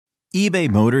eBay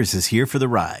Motors is here for the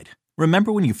ride.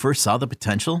 Remember when you first saw the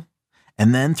potential?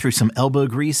 And then through some elbow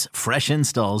grease, fresh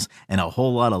installs, and a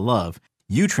whole lot of love,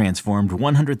 you transformed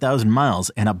 100,000 miles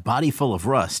and a body full of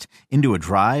rust into a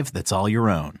drive that's all your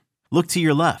own. Look to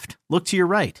your left. Look to your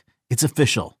right. It's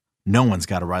official. No one's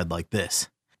got a ride like this.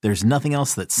 There's nothing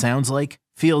else that sounds like,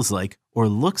 feels like, or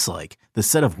looks like the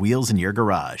set of wheels in your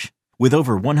garage. With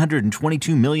over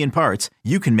 122 million parts,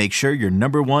 you can make sure your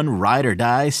number one ride or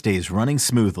die stays running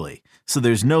smoothly. So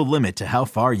there's no limit to how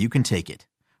far you can take it.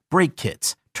 Brake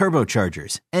kits,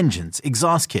 turbochargers, engines,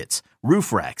 exhaust kits,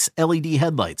 roof racks, LED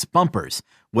headlights, bumpers,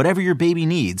 whatever your baby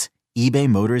needs, eBay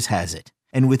Motors has it.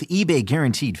 And with eBay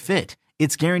Guaranteed Fit,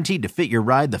 it's guaranteed to fit your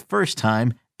ride the first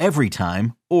time, every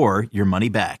time, or your money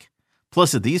back.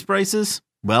 Plus at these prices,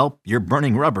 well, you're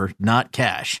burning rubber, not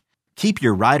cash. Keep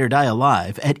your ride or die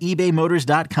alive at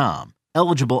ebaymotors.com.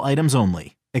 Eligible items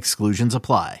only. Exclusions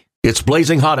apply. It's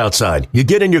blazing hot outside. You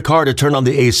get in your car to turn on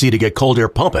the AC to get cold air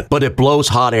pumping, but it blows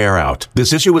hot air out.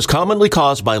 This issue is commonly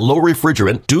caused by low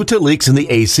refrigerant due to leaks in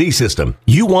the AC system.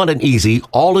 You want an easy,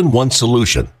 all-in-one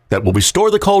solution that will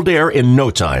restore the cold air in no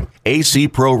time. AC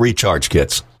Pro Recharge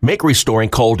Kits. Make restoring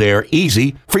cold air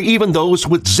easy for even those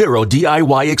with zero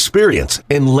DIY experience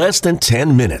in less than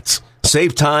 10 minutes.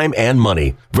 Save time and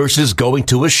money versus going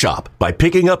to a shop by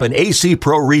picking up an AC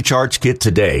Pro Recharge Kit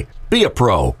today. Be a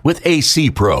pro with AC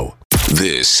Pro.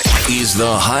 This is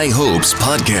the High Hopes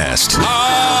Podcast.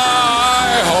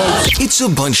 High Hopes. It's a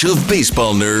bunch of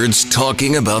baseball nerds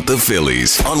talking about the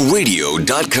Phillies on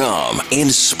radio.com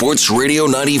and Sports Radio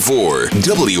 94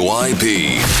 WIP.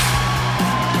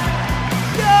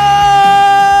 Yo,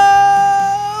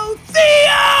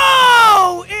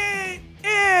 Theo! It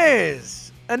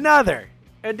is another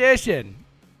edition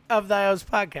of the High Hopes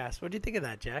Podcast. What do you think of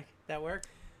that, Jack? That work?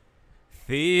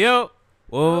 Theo.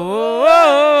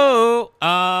 Whoa.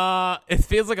 It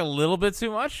feels like a little bit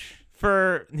too much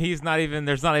for there's not even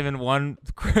one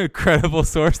credible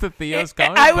source that Theo's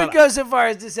coming. I would go so far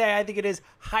as to say I think it is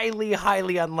highly,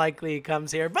 highly unlikely he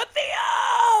comes here. But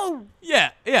Theo! Yeah.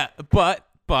 But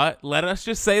let us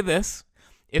just say this.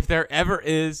 If there ever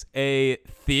is a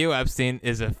Theo Epstein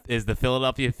is the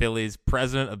Philadelphia Phillies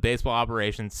president of baseball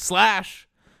operations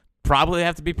 / probably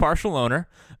have to be partial owner,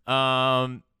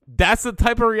 that's the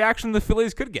type of reaction the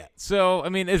Phillies could get. So, I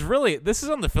mean, this is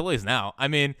on the Phillies now. I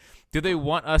mean, do they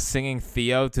want us singing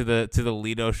Theo to the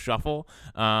Lido Shuffle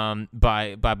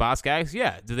by Boss Skaggs?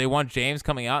 Yeah. Do they want James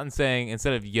coming out and saying,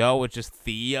 instead of yo, it's just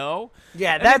Theo?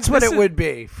 Yeah, that's what it would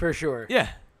be, for sure. Yeah.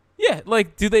 Yeah,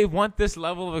 like, do they want this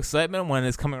level of excitement when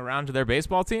it's coming around to their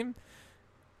baseball team?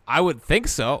 I would think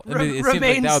so. I mean, it seems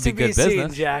like that would be good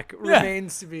business. Jack.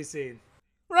 Remains to be seen.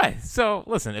 Right. So,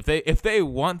 listen, if they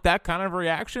want that kind of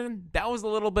reaction, that was a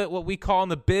little bit what we call in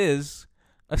the biz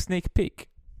a sneak peek.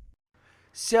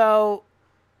 So,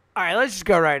 all right, let's just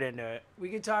go right into it. We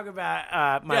can talk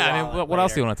about my wallet. I mean, what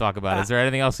else do you want to talk about? Is there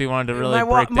anything else you wanted to really my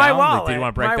break down? My wallet. Do you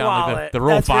want to break my down wallet. the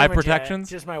Rule That's 5 pretty much protections?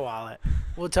 it. Just my wallet.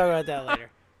 We'll talk about that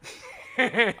later.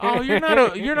 Oh,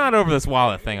 you're not over this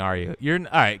wallet thing, are you? All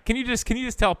right. Can you just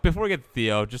tell before we get to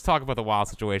Theo? Just talk about the wallet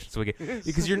situation,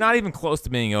 because you're not even close to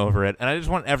being over it, and I just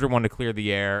want everyone to clear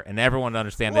the air and everyone to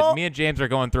understand that me and James are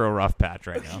going through a rough patch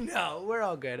right now. No, we're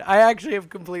all good. I actually have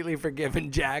completely forgiven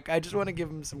Jack. I just want to give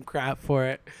him some crap for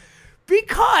it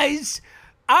because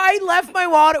I left my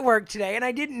wallet at work today, and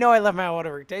I didn't know I left my wallet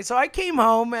at work today. So I came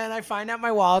home and I find out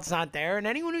my wallet's not there, and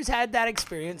anyone who's had that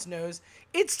experience knows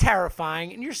it's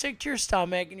terrifying, and you're sick to your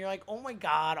stomach, and you're like, oh my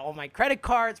God, all my credit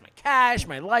cards, my cash,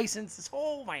 my license,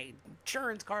 my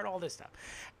insurance card, all this stuff.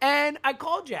 And I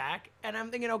called Jack, and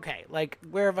I'm thinking, okay, like,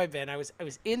 where have I been? I was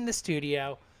in the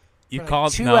studio. You for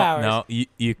called 2 hours. No,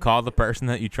 you called the person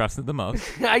that you trusted the most.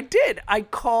 I did. I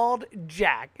called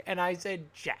Jack, and I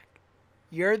said, Jack,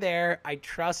 you're there. I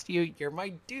trust you. You're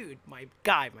my dude, my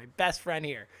guy, my best friend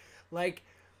here. Like,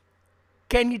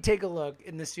 can you take a look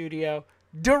in the studio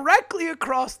directly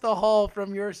across the hall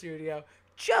from your studio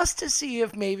just to see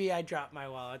if maybe I dropped my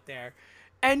wallet there?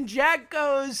 And Jack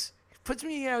goes, puts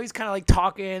me, he's kind of like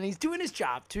talking. He's doing his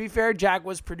job. To be fair, Jack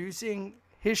was producing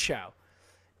his show.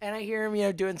 And I hear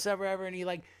him, doing stuff wherever, and he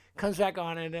like comes back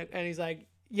on and he's like,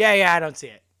 yeah, I don't see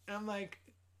it. And I'm like,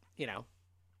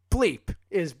 bleep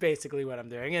is basically what I'm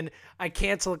doing. And I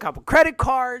cancel a couple credit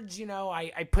cards,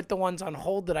 I put the ones on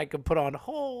hold that I could put on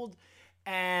hold.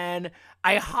 And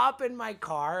I hop in my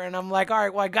car, and I'm like, all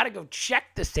right, well, I got to go check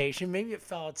the station. Maybe it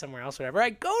fell out somewhere else, whatever. I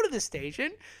go to the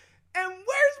station, and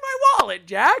where's my wallet,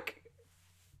 Jack?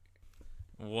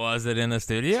 Was it in the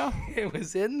studio? It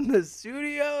was in the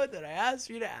studio that I asked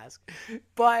you to ask.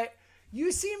 But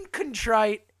you seemed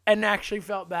contrite and actually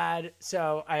felt bad,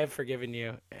 so I have forgiven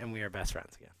you, and we are best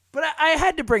friends again. But I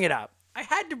had to bring it up.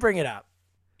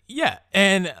 Yeah,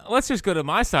 and let's just go to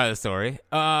my side of the story.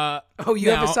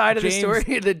 You have a side of the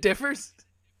story that differs?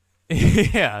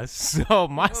 Yeah, so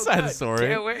my side of the story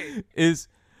Can't wait. is,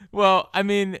 well, I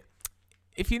mean,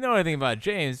 if you know anything about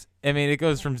James, I mean, it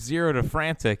goes from 0 to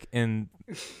frantic in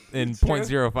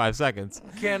 0.05 seconds.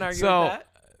 Can't argue with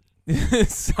that.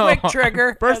 So, Quick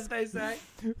trigger, as they say.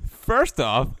 First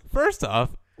off,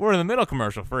 we're in the middle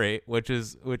commercial free, which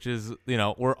is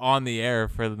we're on the air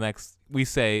for the next, we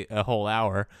say, a whole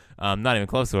hour, not even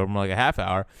close to it, more like a half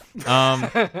hour,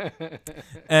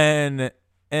 and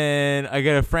I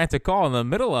get a frantic call in the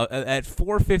middle of at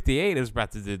 4:58. I was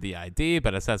about to do the ID,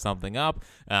 but I set something up.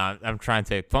 I'm trying to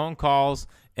take phone calls,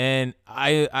 and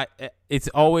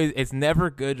it's never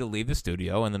good to leave the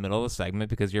studio in the middle of a segment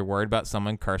because you're worried about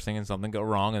someone cursing and something go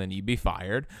wrong, and then you'd be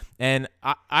fired. And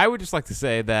I would just like to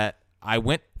say that I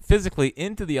went physically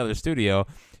into the other studio,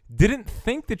 didn't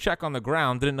think to check on the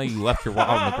ground, didn't know you left your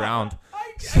wallet on the ground.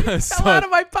 I fell out of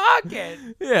my pocket.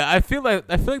 Yeah, I feel like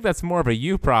that's more of a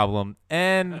you problem.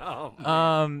 And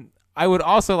I would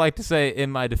also like to say,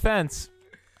 in my defense,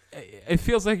 it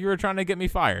feels like you were trying to get me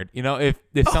fired. You know, if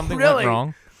something went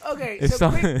wrong. Okay,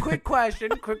 so quick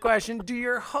question. Do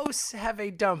your hosts have a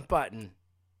dump button?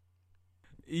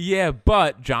 Yeah,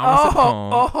 but John was at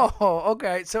home. Oh,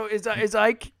 okay. So is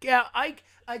Ike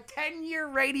a 10-year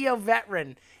radio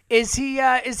veteran? Is he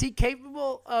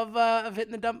capable of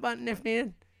hitting the dump button if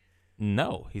needed?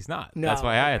 No, he's not. No, that's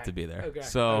why I had to be there. Yeah.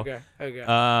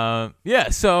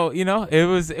 So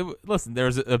listen, there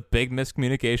was a big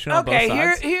miscommunication on both sides.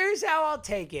 Okay, here's how I'll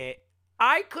take it.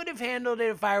 I could have handled it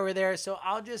if I were there, so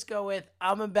I'll just go with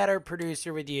I'm a better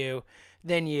producer with you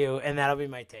than you, and that'll be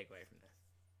my takeaway from this.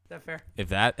 Is that fair? If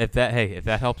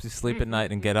that helps you sleep at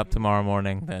night and get up tomorrow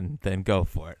morning, then go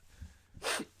for it.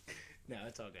 No,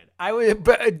 it's all good.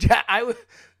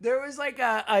 There was like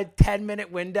a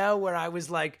 10-minute window where I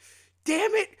was like,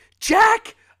 damn it,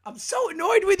 Jack, I'm so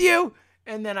annoyed with you.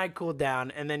 And then I cooled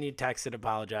down, and then you texted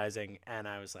apologizing, and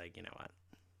I was like, you know what?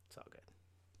 It's all good.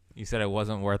 You said it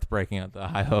wasn't worth breaking up the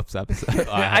High Hopes episode.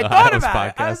 I thought about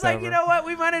it. I was like, you know what?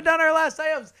 We might have done our last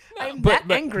High Hopes. I'm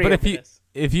angry but at this.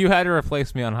 If you had to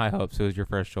replace me on High Hopes, who was your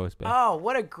first choice, babe? Oh,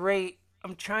 what a great...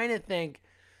 I'm trying to think...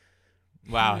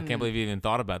 Wow, I can't believe you even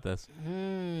thought about this.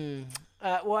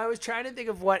 Well, I was trying to think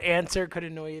of what answer could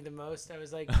annoy you the most. I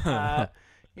was like,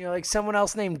 like someone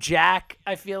else named Jack,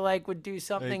 I feel like would do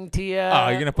something to you. Oh,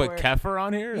 you're going to put Keffer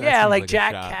on here? Yeah, like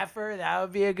Jack Keffer. That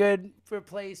would be a good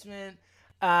replacement.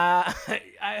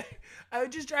 I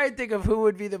would just try and think of who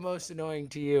would be the most annoying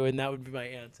to you, and that would be my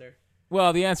answer.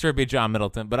 Well, the answer would be John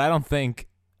Middleton, but I don't think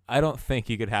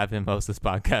you could have him host this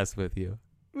podcast with you.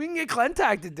 We can get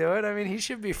Clentak to do it. I mean, he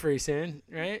should be free soon,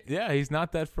 right? Yeah, he's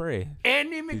not that free.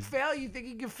 Andy McPhail, you think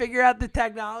he can figure out the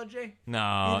technology?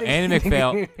 No, Andy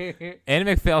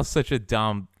McPhail's such a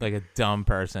dumb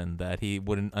person that he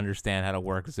wouldn't understand how to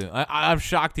work Zoom. I'm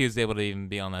shocked he was able to even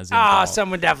be on that Zoom call.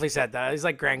 Someone definitely said that. He's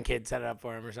like grandkids set it up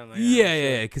for him or something.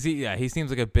 Yeah, because he seems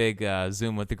like a big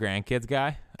Zoom with the grandkids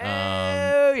guy.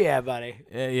 Oh yeah, buddy.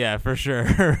 Yeah, for sure,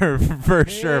 for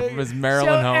sure. From his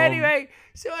Maryland home.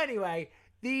 So anyway.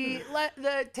 The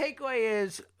takeaway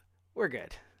is we're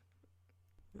good.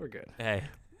 We're good. Hey.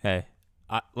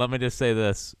 Let me just say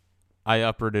this. I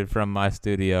uprooted from my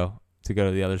studio to go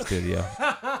to the other studio.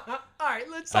 All right,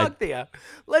 let's talk Theo.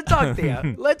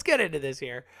 Let's get into this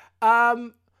here.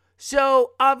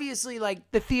 So obviously,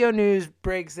 like the Theo news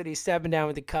breaks that he's stepping down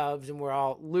with the Cubs, and we're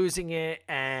all losing it.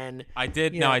 And I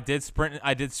did sprint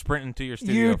into your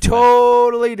studio. You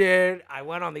totally did. I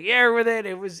went on the air with it.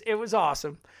 It was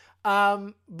awesome.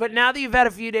 But now that you've had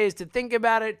a few days to think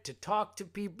about it, to talk to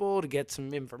people, to get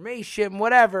some information,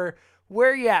 whatever, where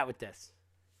are you at with this?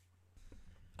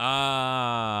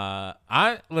 I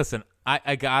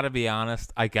gotta be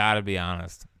honest. I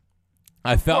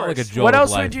felt like a jolt What of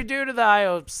else life. would you do to the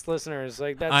IOPS listeners?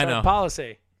 Like, that's our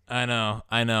policy. I know.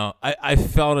 I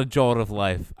felt a jolt of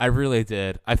life. I really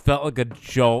did. I felt like a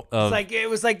jolt of... It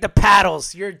was like the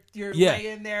paddles. You're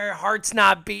laying there, heart's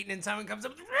not beating, and someone comes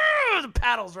up, the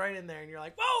paddles right in there, and you're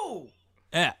like, whoa!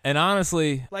 Yeah, and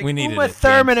honestly, like we needed Uma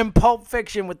Thurman in Pulp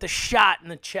Fiction with the shot in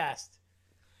the chest.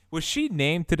 Was she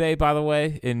named today, by the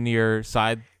way, in your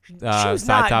side she was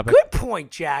side not. topic? Good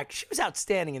point, Jack. She was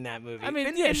outstanding in that movie. I mean,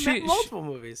 in multiple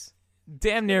movies.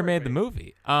 Damn near made the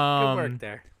movie. Good work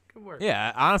there. Good work.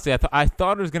 Yeah, honestly, I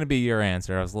thought it was going to be your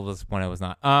answer. I was a little disappointed it was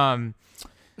not.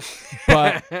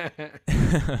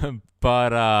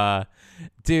 But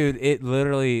dude, it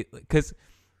literally because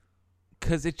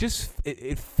it just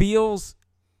it feels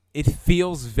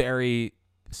very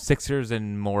Sixers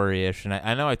and more-ish, and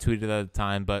I know I tweeted at the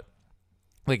time, but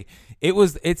Like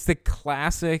it's the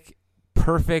classic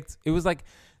perfect. It was like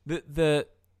the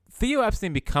Theo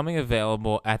Epstein becoming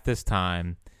available at this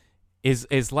time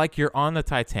is like you're on the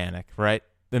Titanic, right?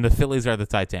 And the Phillies are the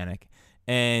Titanic,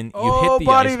 and you hit the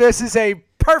buddy, ice. this is a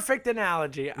perfect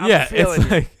analogy. I'm feeling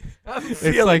you. I'm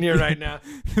feeling you right now.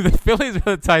 The Phillies are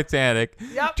the Titanic.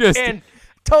 Yep, Just and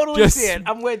totally see it.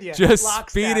 I'm with you. Just Lockstep.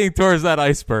 speeding towards that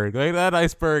iceberg. Like that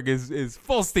iceberg is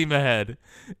full steam ahead.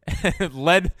 And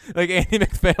led like Andy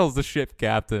McPhail's the ship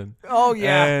captain. Oh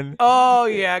yeah. And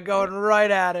going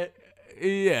right at it.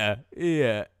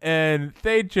 Yeah. And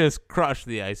they just crushed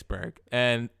the iceberg.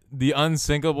 And the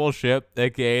unsinkable ship,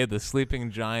 aka the sleeping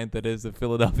giant that is the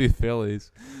Philadelphia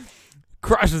Phillies,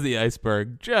 crushes the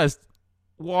iceberg. Just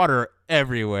water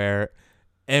everywhere.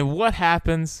 And what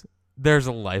happens? There's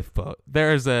a lifeboat.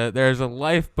 There's a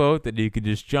lifeboat that you can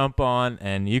just jump on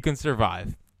and you can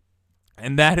survive.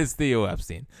 And that is Theo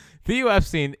Epstein. Theo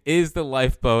Epstein is the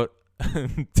lifeboat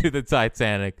to the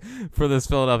Titanic for this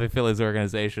Philadelphia Phillies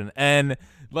organization. And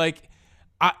like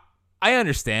I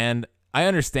understand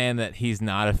that he's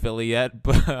not a Philly yet,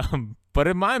 but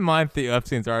in my mind, Theo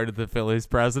Epstein's already the Phillies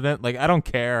president. Like, I don't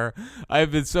care.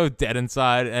 I've been so dead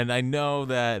inside, and I know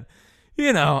that,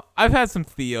 I've had some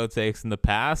Theo takes in the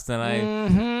past,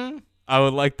 and I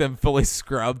would like them fully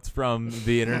scrubbed from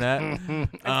the internet. I feel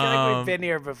like we've been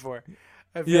here before.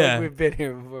 I feel like we've been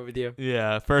here before with you.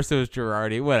 Yeah, first it was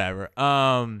Girardi, whatever.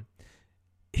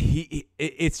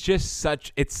 It's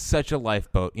such a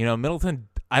lifeboat. Middleton,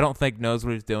 I don't think knows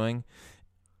what he's doing.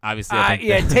 Obviously, I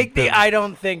think take the I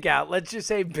don't think out. Let's just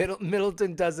say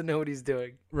Middleton doesn't know what he's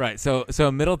doing. Right. So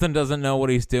Middleton doesn't know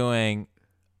what he's doing.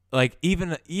 Like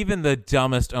even the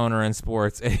dumbest owner in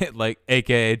sports, like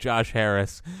AKA Josh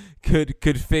Harris,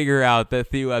 could figure out that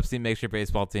Theo Epstein makes your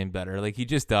baseball team better. Like he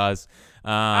just does.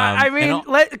 Let's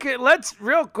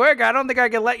real quick. I don't think I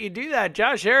can let you do that.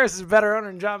 Josh Harris is a better owner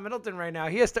than John Middleton right now.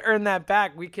 He has to earn that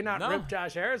back. We cannot rip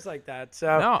Josh Harris like that. So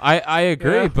no, I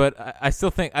agree, but I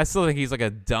still think he's like a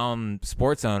dumb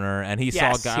sports owner, and he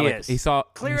saw a guy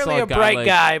clearly a bright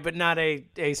guy, but not a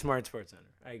smart sports owner.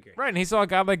 I agree. Right, and he saw a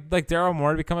guy like Daryl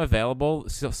Morey become available.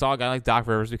 Saw a guy like Doc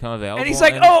Rivers become available. And he's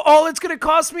like, all it's going to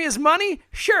cost me is money?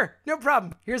 Sure, no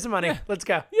problem. Here's the money. Yeah. Let's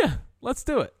go. Yeah, let's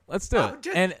do it.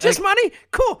 Just money?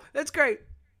 Cool. That's great.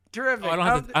 Terrific. I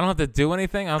don't have to do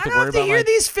anything. I don't have to worry about hear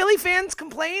these Philly fans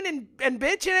complain and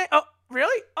bitch. Oh,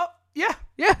 really? Oh, yeah,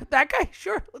 that guy.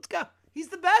 Sure, let's go. He's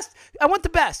the best. I want the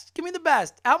best. Give me the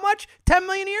best. How much? $10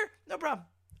 million a year? No problem.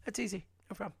 That's easy.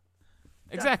 No problem.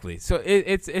 Exactly. So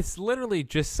it's literally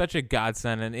just such a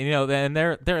godsend, and and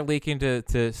they're leaking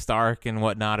to Stark and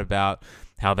whatnot about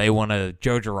how they want a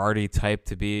Joe Girardi type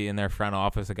to be in their front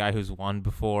office, a guy who's won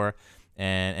before,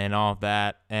 and all of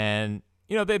that, and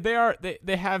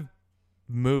they have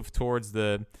moved towards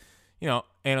the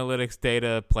analytics,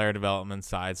 data, player development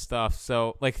side stuff.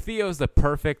 So like Theo's the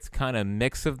perfect kind of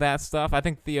mix of that stuff. I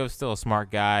think Theo's still a smart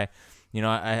guy.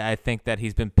 I think that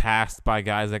he's been passed by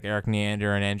guys like Eric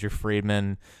Neander and Andrew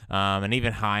Friedman, and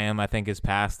even Chaim, I think, has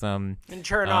passed them. And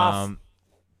Chernoff.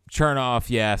 Chernoff,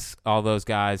 yes, all those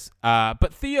guys.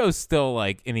 But Theo's still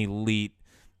like an elite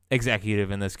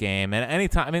executive in this game. And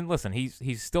anytime, I mean, listen,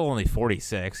 he's still only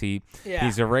 46.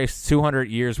 He's erased 200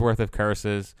 years worth of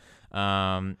curses.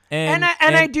 And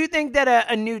I do think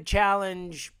that a new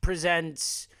challenge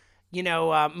presents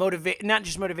not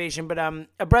just motivation, but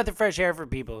a breath of fresh air for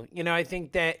people. I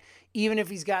think that even if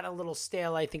he's gotten a little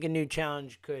stale, I think a new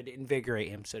challenge could invigorate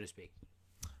him, so to speak.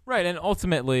 Right, and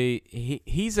ultimately,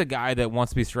 he's a guy that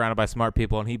wants to be surrounded by smart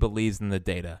people, and he believes in the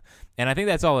data, and I think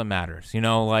that's all that matters.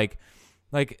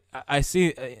 Like I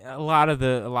see a lot of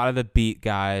the beat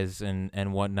guys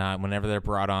and whatnot. Whenever they're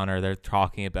brought on or they're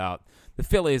talking about the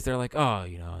Phillies, they're like,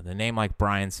 the name like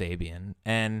Brian Sabean,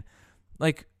 and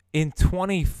like. In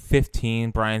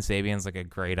 2015, Brian Sabean's like a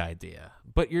great idea,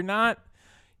 but you're not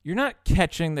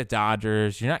catching the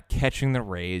Dodgers, you're not catching the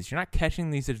Rays, you're not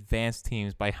catching these advanced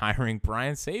teams by hiring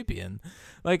Brian Sabean.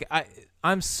 Like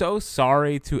I'm so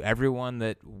sorry to everyone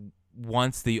that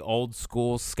wants the old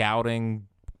school scouting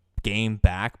game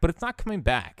back, but it's not coming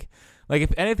back. Like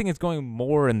if anything, it's going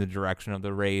more in the direction of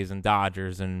the Rays and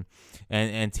Dodgers and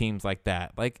teams like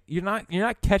that. Like you're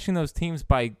not catching those teams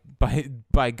by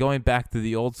going back to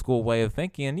the old school way of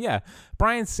thinking. And yeah,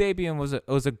 Brian Sabean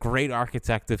was a great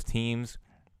architect of teams.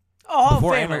 Oh, Hall of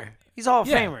Famer. He's a Hall of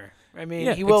Famer. I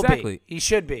mean, he will be. He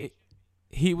should be.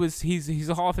 he's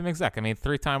a Hall of Fame exec. I mean,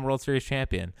 3-time World Series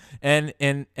champion, and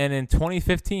in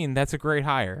 2015, that's a great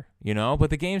hire, But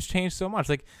the game's changed so much.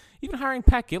 Like even hiring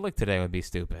Pat Gillick today would be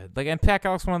stupid. Like, and Pat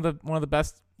Gillick's one of the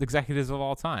best executives of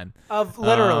all time. Of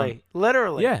literally,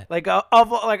 yeah. Like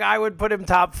I would put him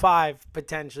top 5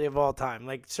 potentially of all time.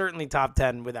 Like certainly top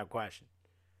 10 without question.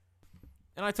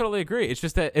 And I totally agree. It's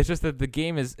just that the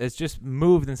game is just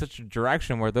moved in such a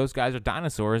direction where those guys are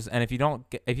dinosaurs, and if you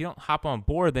don't hop on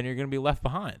board, then you're going to be left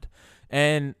behind.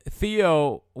 And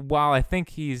Theo, while I think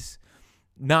he's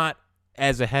not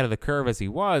as ahead of the curve as he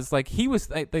was, like he was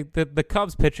like the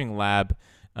Cubs pitching lab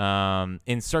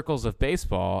in circles of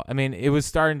baseball. I mean, it was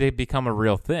starting to become a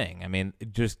real thing. I mean,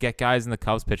 just get guys in the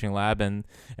Cubs pitching lab and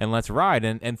let's ride.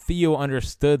 And Theo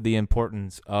understood the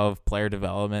importance of player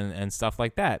development and stuff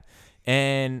like that.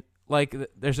 And like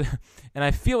and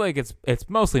I feel like it's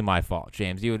mostly my fault,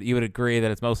 James. You would agree that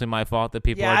it's mostly my fault that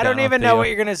people. Yeah, are I don't down even on know Theo? what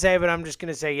you're gonna say, but I'm just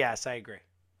gonna say yes. I agree.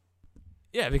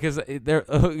 Yeah, because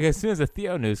as soon as the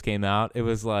Theo news came out, it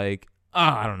was like,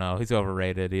 I don't know, he's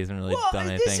overrated. He hasn't really done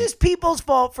anything. This is people's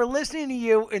fault for listening to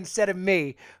you instead of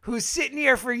me, who's sitting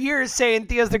here for years saying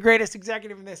Theo's the greatest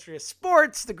executive in the history of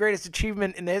sports, the greatest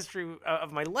achievement in the history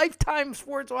of my lifetime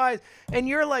sports-wise, and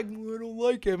you're like, I don't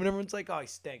like him, and everyone's like, oh, he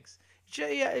stinks.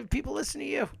 Yeah, people listen to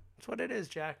you. That's what it is,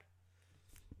 Jack.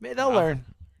 Maybe they'll learn.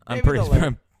 I'm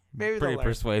Maybe pretty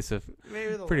persuasive.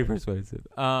 Maybe they'll Pretty learn. persuasive.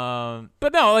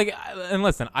 But no, like, and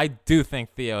listen, I do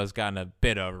think Theo has gotten a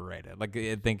bit overrated. Like,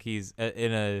 I think he's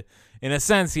in a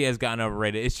sense he has gotten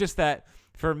overrated. It's just that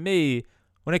for me,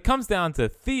 when it comes down to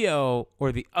Theo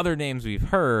or the other names we've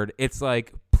heard, it's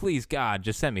like, please God,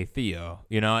 just send me Theo.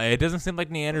 It doesn't seem like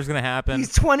Neander's gonna happen.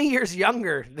 He's 20 years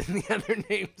younger than the other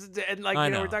names, and like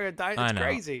we're talking about, it's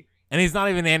crazy. And he's not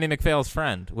even Andy McPhail's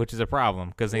friend, which is a problem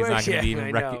because he's not going to be even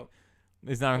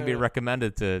he's not going to be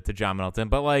recommended to John Middleton.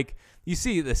 But like you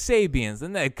see the Sabians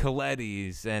and the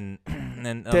Colettis and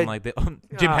like the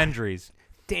Jim Hendrys,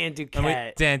 Dan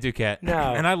Duquette. No,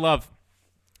 and I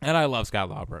love Scott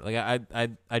Lauber. Like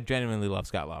I genuinely love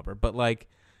Scott Lauber. But like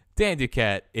Dan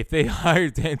Duquette, if they hire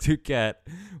Dan Duquette,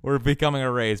 we're becoming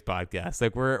a Rays podcast.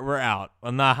 Like we're out.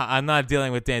 I'm not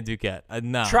dealing with Dan Duquette.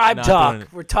 No, Tribe talk.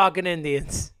 We're talking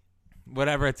Indians.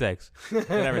 Whatever it takes.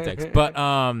 But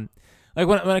like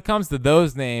when it comes to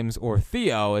those names or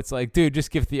Theo, it's like, dude,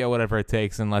 just give Theo whatever it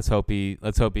takes, and let's hope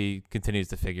he continues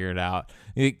to figure it out.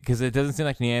 Because it doesn't seem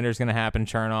like Neander's going to happen.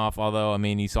 Chernoff, although I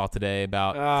mean, you saw today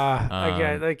about.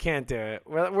 They can't do it.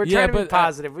 We're trying to be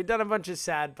positive. We've done a bunch of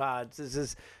sad pods.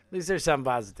 At least there's some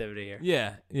positivity here.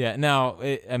 Yeah. Now,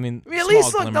 I mean, at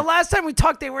least look. The last time we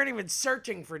talked, they weren't even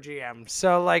searching for GM.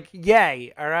 So like,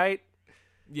 yay! All right.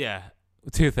 Yeah.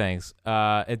 Two things.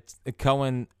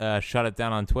 Cohen shut it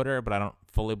down on Twitter, but I don't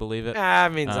fully believe it.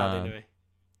 It means nothing to me.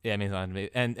 Yeah, it means nothing to me.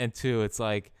 And two, it's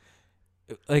like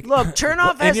look,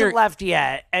 Chernoff hasn't left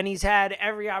yet, and he's had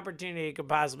every opportunity he could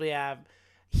possibly have.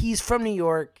 He's from New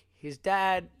York. His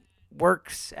dad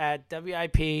works at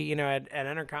WIP, at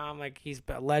Entercom. Like, he's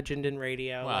a legend in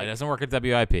radio. Well, he doesn't work at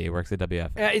WIP. He works at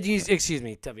WFAN. Excuse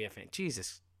me, WFAN.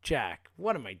 Jesus, Jack,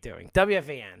 what am I doing?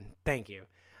 WFAN. Thank you.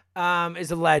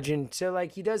 Is a legend. So,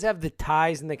 like, he does have the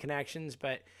ties and the connections,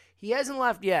 but he hasn't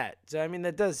left yet. So, I mean,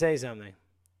 that does say something.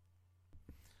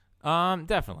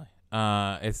 Definitely.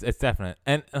 It's definite.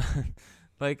 And,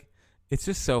 like, it's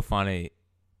just so funny.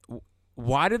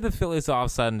 Why did the Phillies all of a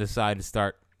sudden decide to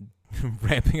start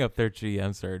ramping up their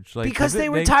GM search? Like, because they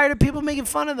were tired of people making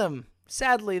fun of them.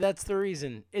 Sadly, that's the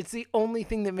reason. It's the only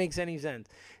thing that makes any sense.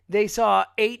 They saw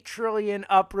 $8 trillion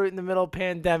uproot in the middle of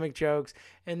pandemic jokes,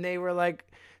 and they were like,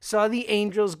 saw the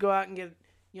Angels go out and get,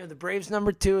 the Braves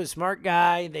number 2, a smart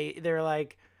guy. They're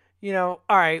like, all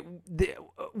right,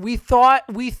 we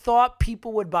thought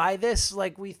people would buy this.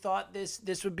 Like, we thought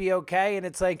this would be okay. And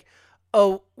it's like,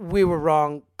 oh, we were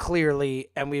wrong clearly,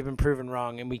 and we've been proven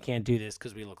wrong, and we can't do this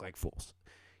because we look like fools.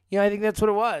 I think that's what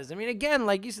it was. I mean, again,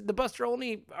 like you said, the Buster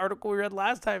Olney article we read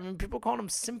last time, and people calling him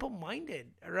simple-minded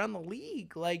around the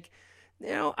league. Like,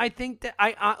 I think that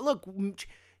look,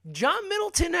 John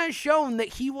Middleton has shown that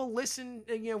he will listen,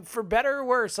 for better or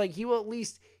worse. Like, he at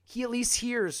least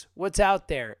hears what's out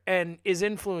there and is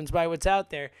influenced by what's out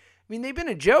there. I mean, they've been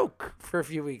a joke for a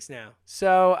few weeks now.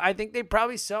 So I think they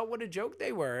probably saw what a joke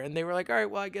they were, and they were like, all right,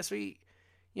 well, I guess we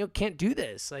can't do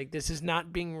this. Like, this is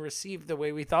not being received the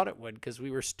way we thought it would because we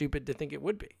were stupid to think it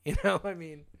would be. I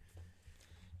mean.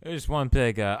 There's one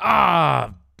big,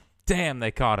 damn,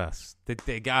 they caught us.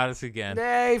 They got us again.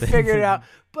 They figured it out.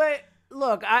 But,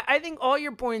 look, I think all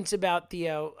your points about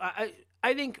Theo,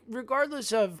 I think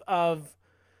regardless of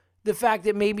the fact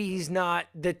that maybe he's not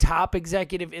the top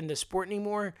executive in the sport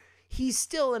anymore, he's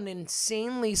still an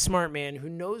insanely smart man who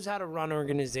knows how to run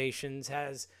organizations,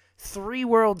 has 3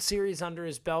 World Series under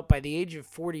his belt by the age of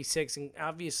 46, and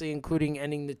obviously including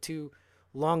ending the 2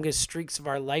 longest streaks of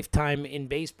our lifetime in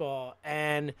baseball.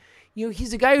 And,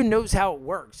 he's a guy who knows how it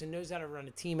works and knows how to run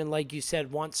a team. And like you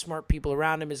said, wants smart people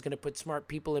around him, is going to put smart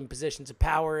people in positions of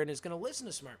power, and is going to listen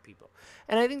to smart people.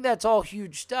 And I think that's all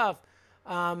huge stuff.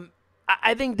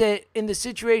 I think that in the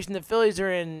situation the Phillies are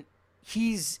in,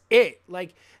 he's it.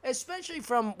 Like, especially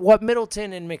from what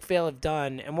Middleton and McPhail have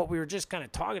done and what we were just kind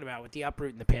of talking about with the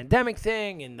uproot and the pandemic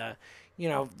thing and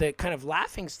the kind of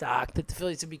laughing stock that the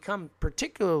Phillies have become,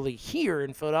 particularly here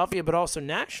in Philadelphia, but also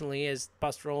nationally, as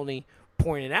Buster Olney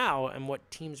pointed out, and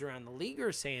what teams around the league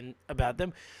are saying about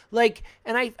them. Like,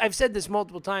 and I've said this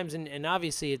multiple times, and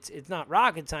obviously it's not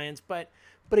rocket science, but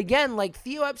again, like,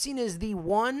 Theo Epstein is the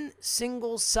one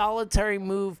single solitary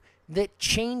move that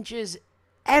changes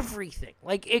everything.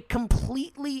 Like, it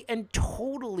completely and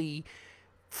totally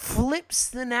flips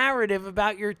the narrative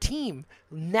about your team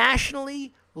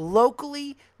nationally,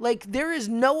 locally. Like, there is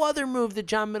no other move that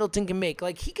John Middleton can make.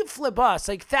 Like, he could flip us.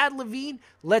 Like, Thad Levine,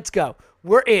 let's go.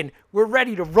 We're in. We're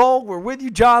ready to roll. We're with you,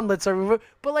 John. Let's start.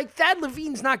 But, like, Thad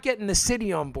Levine's not getting the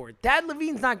city on board. Thad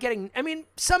Levine's not getting, I mean,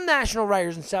 some national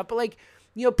writers and stuff, but, like,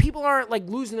 people aren't, like,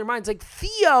 losing their minds. Like,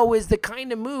 Theo is the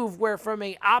kind of move where, from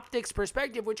a optics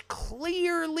perspective, which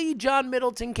clearly John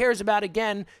Middleton cares about,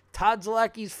 again, Todd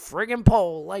Zalecki's friggin'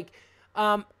 poll. Like,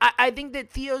 I think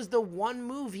that Theo's the one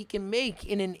move he can make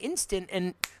in an instant,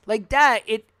 and like that,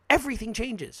 everything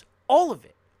changes. All of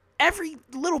it. Every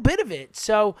little bit of it.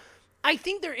 So I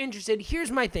think they're interested.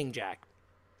 Here's my thing, Jack.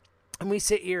 And we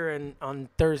sit here on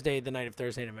Thursday, the night of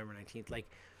Thursday, November 19th. Like,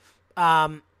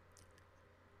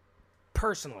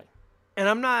 personally,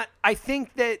 and I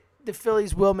think that the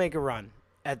Phillies will make a run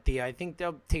at Theo. I think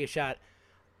they'll take a shot.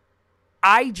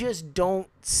 I just don't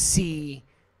see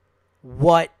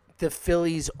what the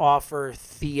Phillies offer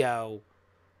Theo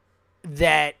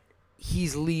that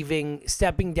he's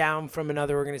stepping down from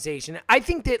another organization. I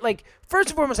think that, like, first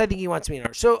and foremost, I think he wants to be an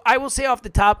owner. So I will say off the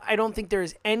top, I don't think there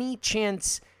is any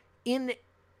chance in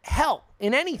hell,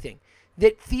 in anything,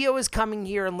 that Theo is coming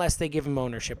here unless they give him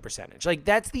ownership percentage. Like,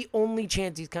 that's the only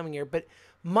chance he's coming here. But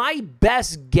my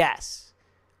best guess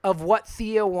of what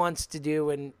Theo wants to do,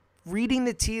 and reading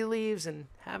the tea leaves and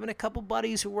having a couple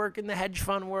buddies who work in the hedge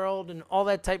fund world and all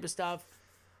that type of stuff,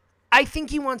 I think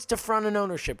he wants to front an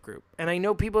ownership group. And I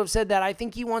know people have said that. I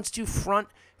think he wants to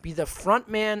be the front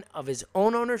man of his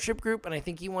own ownership group, and I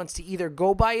think he wants to either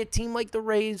go buy a team like the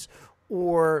Rays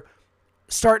or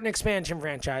start an expansion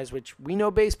franchise, which we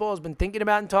know baseball has been thinking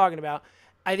about and talking about.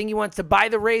 I think he wants to buy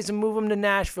the Rays and move them to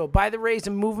Nashville, buy the Rays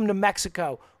and move them to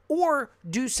Mexico, or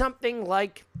do something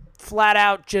like flat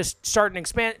out just start an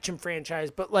expansion franchise.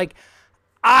 But, like,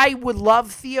 I would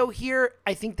love Theo here.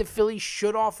 I think the Phillies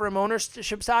should offer him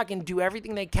ownership stock and do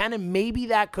everything they can, and maybe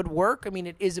that could work. I mean,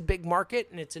 it is a big market,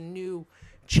 and it's a new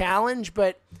challenge,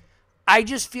 but I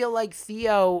just feel like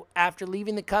Theo, after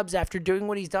leaving the Cubs, after doing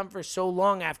what he's done for so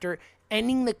long, after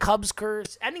ending the Cubs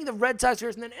curse, ending the Red Sox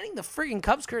curse, and then ending the friggin'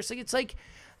 Cubs curse, like, it's like,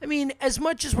 I mean, as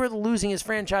much as we're the losingest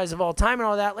franchise of all time and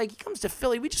all that, like, he comes to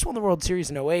Philly. We just won the World Series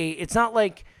in 2008. It's not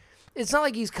like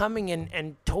he's coming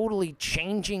and totally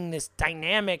changing this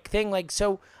dynamic thing. Like,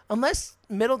 so unless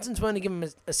Middleton's willing to give him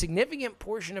a significant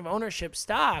portion of ownership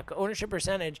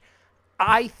percentage,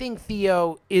 I think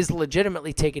Theo is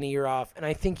legitimately taking a year off, and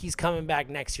I think he's coming back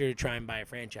next year to try and buy a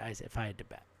franchise, if I had to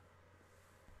bet.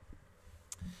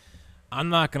 I'm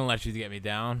not going to let you get me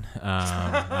down.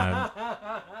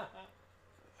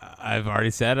 I've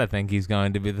already said I think he's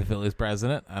going to be the Phillies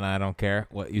president, and I don't care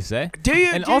what you say. Do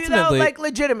you though, like,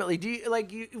 legitimately? Do you,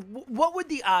 like, what would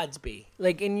the odds be?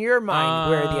 Like, in your mind,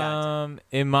 where are the odds?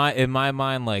 In my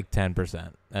mind, like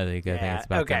 10%. I think it's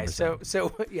about 10%. Okay,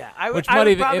 so yeah, I would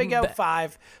probably go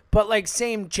 5, but like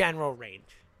same general range.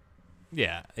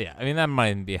 Yeah. I mean, that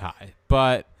might even be high,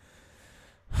 but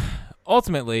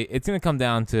ultimately, it's going to come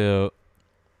down to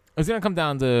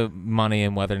money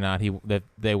and whether or not that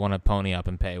they want to pony up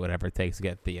and pay whatever it takes to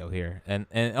get Theo here. And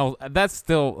that's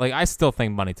still, like, I still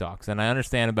think money talks, and I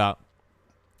understand about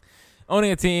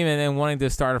owning a team and then wanting to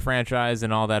start a franchise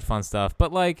and all that fun stuff.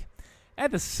 But, like,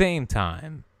 at the same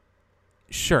time,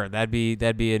 sure, that'd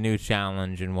be a new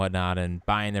challenge and whatnot, and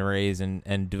buying the Rays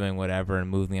and doing whatever and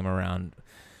moving them around.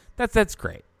 That's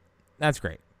great. That's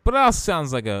great. But it also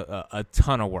sounds like a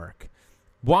ton of work.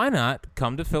 Why not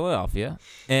come to Philadelphia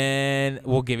and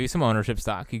we'll give you some ownership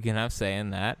stock. You can have say in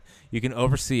that. You can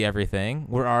oversee everything.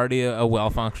 We're already a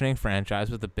well-functioning franchise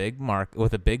with a big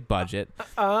with a big budget,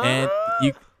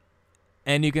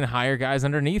 and you can hire guys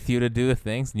underneath you to do the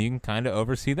things, and you can kind of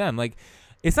oversee them. Like,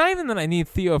 it's not even that I need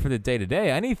Theo for the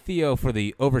day-to-day. I need Theo for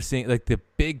the overseeing, like the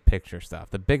big picture stuff,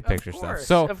 stuff.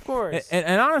 So, of course.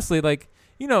 And honestly, like,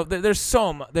 you know, there's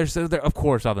so much. Of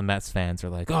course, all the Mets fans are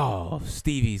like, "Oh,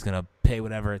 Stevie's gonna pay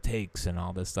whatever it takes" and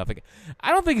all this stuff. Like,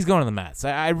 I don't think he's going to the Mets.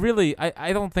 I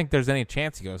don't think there's any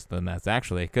chance he goes to the Mets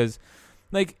actually, because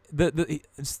like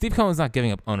Steve Cohen's not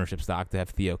giving up ownership stock to have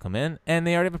Theo come in, and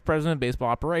they already have a president of baseball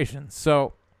operations.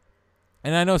 So,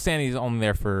 and I know Sandy's only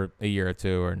there for a year or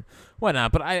two or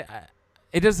whatnot, but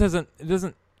it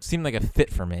doesn't seem like a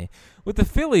fit for me. With the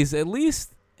Phillies, at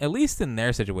least in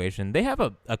their situation, they have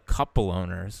a couple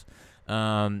owners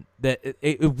that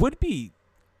it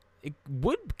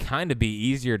would kind of be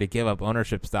easier to give up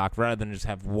ownership stock rather than just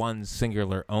have one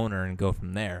singular owner and go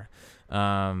from there.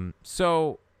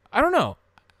 So I don't know.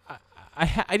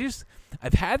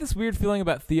 I've had this weird feeling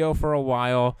about Theo for a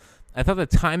while. I thought the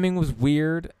timing was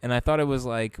weird, and I thought it was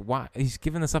like, why he's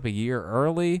giving this up a year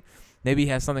early. Maybe he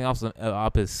has something else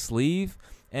up his sleeve,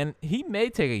 and he may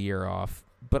take a year off,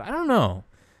 but I don't know.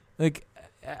 Like,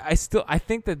 I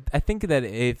think that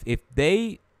if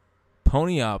they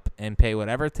pony up and pay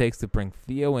whatever it takes to bring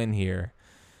Theo in here,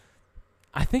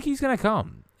 I think he's gonna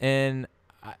come. And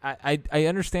I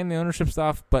understand the ownership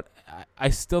stuff, but I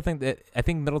still think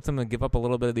Middleton will give up a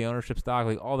little bit of the ownership stock,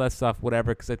 like all that stuff,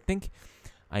 whatever. Because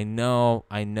I know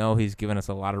he's given us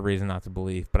a lot of reason not to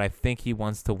believe, but I think he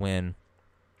wants to win,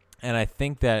 and I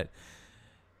think that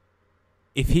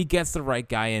if he gets the right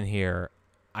guy in here,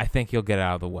 I think he'll get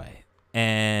out of the way,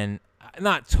 and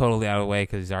not totally out of the way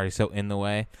because he's already so in the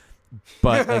way,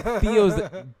 but like Theo's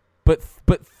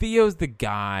the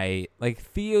guy. Like,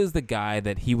 Theo's the guy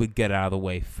that he would get out of the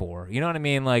way for. You know what I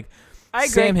mean? Like, I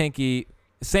agree.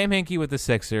 Sam Hinkie with the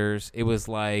Sixers. It was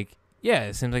like, yeah,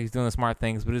 it seems like he's doing the smart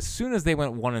things, but as soon as they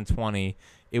went 1-20,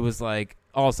 it was like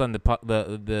all of a sudden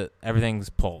the everything's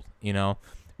pulled. You know,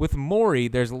 with Morey,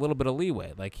 there's a little bit of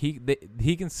leeway. Like he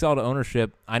can sell to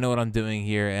ownership. I know what I'm doing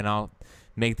here, and I'll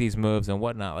make these moves and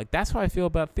whatnot. Like, that's how I feel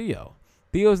about Theo.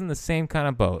 Theo's in the same kind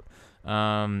of boat.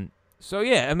 So,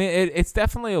 yeah, I mean, it's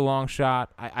definitely a long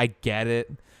shot. I get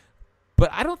it.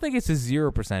 But I don't think it's a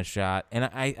 0% shot. And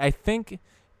I think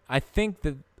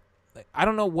that I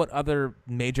don't know what other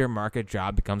major market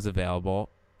job becomes available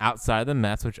outside of the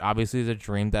Mets, which obviously is a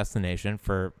dream destination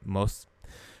for most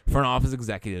front office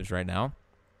executives right now.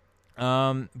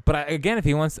 But again, if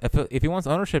he wants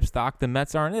ownership stock, the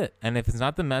Mets aren't it. And if it's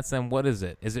not the Mets, then what is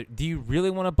it? Do you really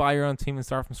want to buy your own team and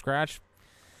start from scratch?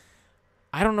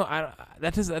 I don't know.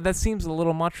 That seems a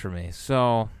little much for me.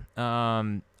 So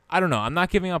I don't know. I'm not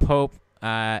giving up hope.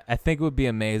 I think it would be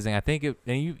amazing. I think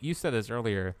and you said this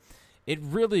earlier. It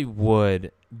really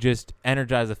would just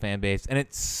energize the fan base, and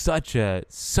it's such a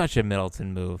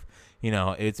Middleton move. You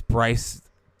know, it's Bryce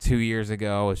 2 years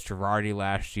ago, it's Girardi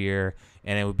last year,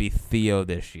 and it would be Theo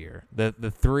this year.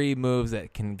 The three moves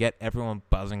that can get everyone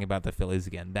buzzing about the Phillies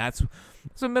again. That's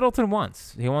what Middleton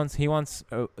wants. He wants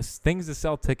things to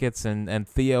sell tickets, and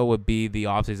Theo would be the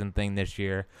offseason thing this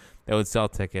year that would sell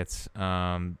tickets.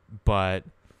 But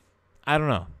I don't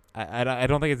know. I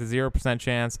don't think it's a 0%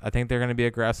 chance. I think they're going to be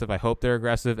aggressive. I hope they're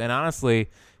aggressive. And honestly,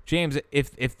 James,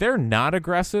 if they're not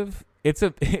aggressive, it's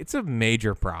a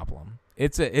major problem.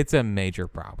 It's a major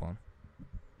problem.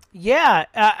 Yeah,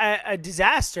 a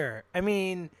disaster. I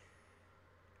mean,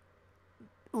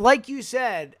 like you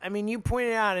said, I mean, you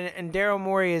pointed out, and Daryl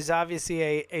Morey is obviously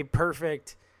a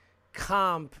perfect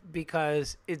comp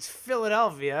because it's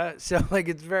Philadelphia, so like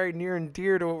it's very near and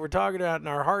dear to what we're talking about in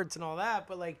our hearts and all that.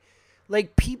 But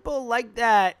like people like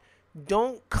that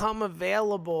don't come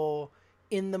available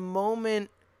in the moment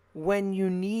when you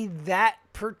need that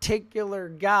particular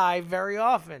guy very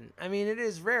often. I mean, it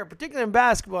is rare, particularly in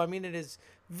basketball. I mean, it is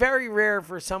very rare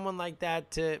for someone like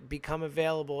that to become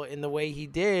available in the way he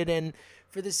did, and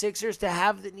for the Sixers to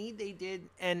have the need they did,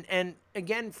 and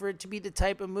again, for it to be the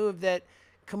type of move that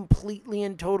completely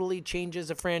and totally changes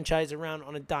a franchise around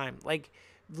on a dime.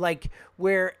 Like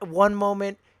where one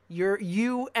moment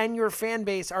you and your fan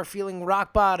base are feeling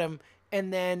rock bottom,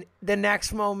 and then the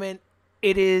next moment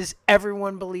it is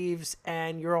everyone believes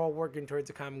and you're all working towards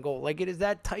a common goal. Like, it is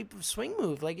that type of swing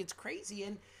move. Like, it's crazy.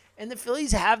 And the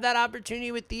Phillies have that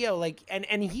opportunity with Theo. Like,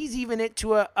 and he's even it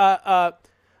to I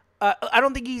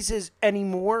don't think he's his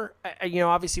anymore.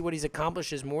 Obviously what he's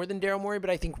accomplished is more than Daryl Morey, but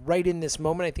I think right in this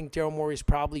moment, I think Daryl Morey is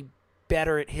probably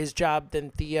better at his job than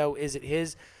Theo is at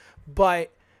his. But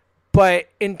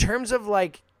in terms of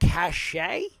like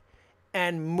cachet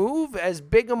and move, as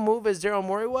big a move as Daryl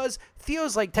Morey was,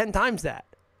 Theo's like 10 times that.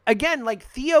 Again, like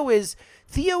Theo is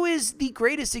the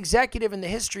greatest executive in the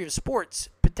history of sports,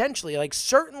 potentially. Like,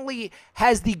 certainly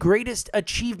has the greatest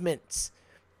achievements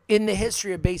in the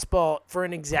history of baseball for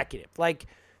an executive. Like,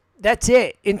 that's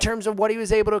it in terms of what he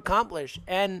was able to accomplish.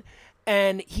 And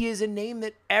he is a name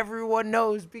that everyone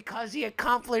knows because he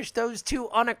accomplished those two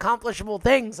unaccomplishable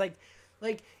things.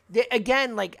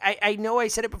 Again, I know I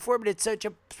said it before, but it's such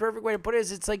a perfect way to put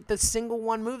it. It's like the single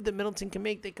one move that Middleton can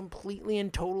make that completely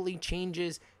and totally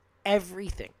changes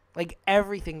everything. Like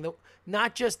everything,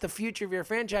 not just the future of your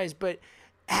franchise, but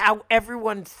how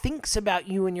everyone thinks about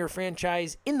you and your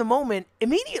franchise in the moment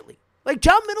immediately. Like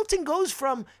John Middleton goes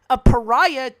from a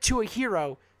pariah to a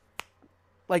hero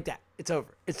like that. It's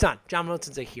over. It's done. John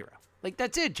Middleton's a hero. Like,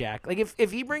 that's it, Jack. Like,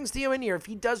 if he brings Theo in here, if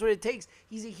he does what it takes,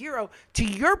 he's a hero. To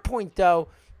your point, though,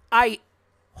 I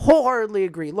wholeheartedly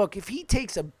agree. Look, if he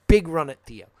takes a big run at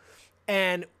Theo,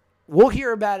 and we'll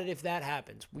hear about it if that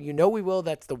happens. You know we will.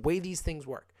 That's the way these things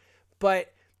work.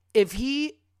 But if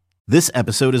he... This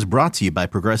episode is brought to you by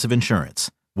Progressive Insurance.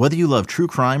 Whether you love true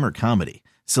crime or comedy,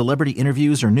 celebrity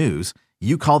interviews or news,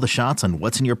 you call the shots on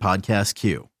what's in your podcast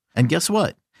queue. And guess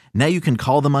what? Now you can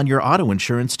call them on your auto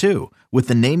insurance too with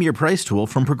the Name Your Price tool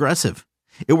from Progressive.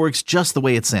 It works just the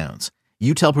way it sounds.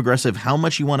 You tell Progressive how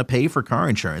much you want to pay for car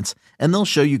insurance, and they'll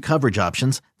show you coverage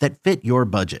options that fit your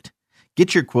budget.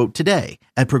 Get your quote today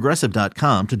at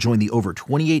Progressive.com to join the over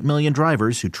 28 million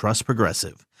drivers who trust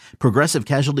Progressive. Progressive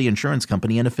Casualty Insurance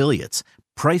Company and Affiliates.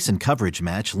 Price and coverage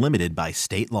match limited by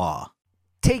state law.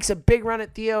 Takes a big run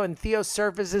at Theo, and Theo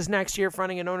surfaces next year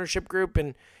fronting an ownership group,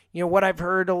 and what I've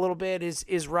heard a little bit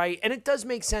is right. And it does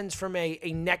make sense from a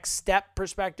next step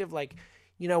perspective. Like,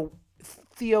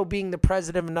 Theo being the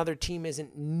president of another team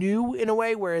isn't new in a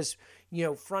way, whereas,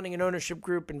 fronting an ownership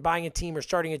group and buying a team or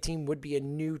starting a team would be a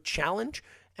new challenge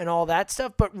and all that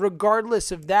stuff. But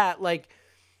regardless of that, like,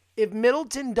 if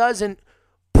Middleton doesn't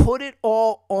put it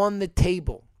all on the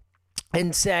table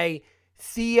and say,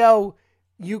 Theo,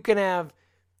 you can have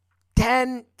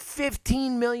 10,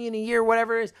 15 million a year,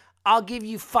 whatever it is, I'll give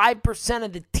you 5%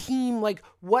 of the team, like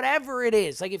whatever it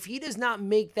is. Like if he does not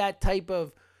make that type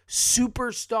of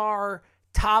superstar,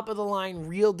 top of the line,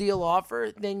 real deal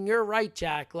offer, then you're right,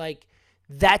 Jack. Like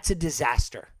that's a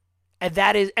disaster. And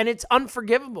it's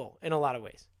unforgivable in a lot of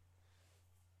ways.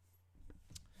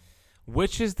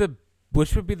 Which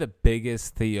would be the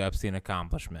biggest Theo Epstein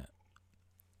accomplishment?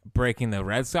 Breaking the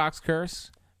Red Sox curse,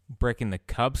 breaking the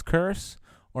Cubs curse,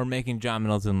 or making John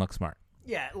Middleton look smart?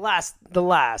 Yeah,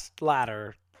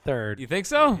 latter, third. You think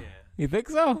so? Yeah. You think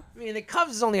so? I mean, the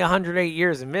Cubs is only 108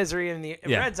 years of misery, and the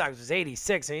Red Sox was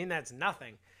 86. I mean, that's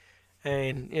nothing.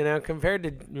 And compared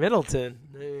to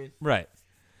Middleton, right?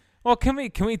 Well, can we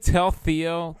tell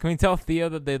Theo? Can we tell Theo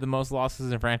that they're the most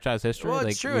losses in franchise history? Well,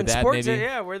 it's true in sports.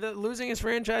 We're the losingest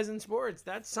franchise in sports.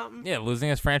 That's something. Yeah,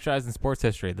 losingest franchise in sports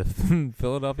history, the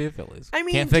Philadelphia Phillies. I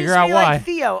mean, can't figure out why. Like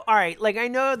Theo, all right. Like I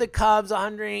know the Cubs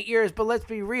 108 years, but let's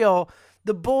be real.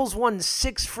 The Bulls won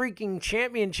 6 freaking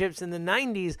championships in the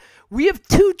 90s. We have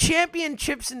 2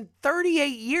 championships in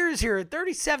 38 years here,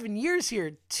 37 years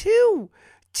here. Two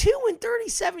in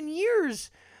 37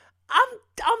 years. I'm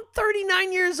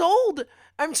 39 years old.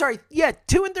 I'm sorry. Yeah,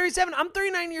 2 and 37. I'm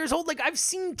 39 years old. Like, I've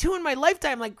seen 2 in my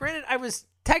lifetime. Like, granted, I was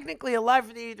technically alive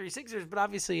for the 83 Sixers, but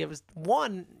obviously it was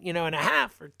 1, and a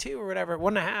half or 2 or whatever,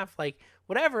 1.5, like,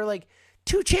 whatever. Like,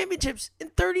 2 championships in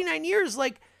 39 years.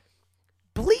 Like,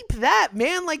 bleep that,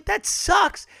 man. Like, that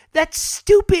sucks. That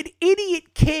stupid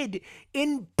idiot kid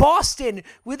in Boston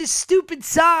with his stupid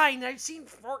sign. I've seen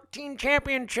 14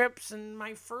 championships in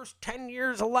my first 10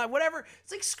 years alive. Whatever.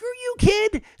 It's like, screw you,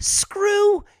 kid.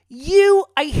 Screw you.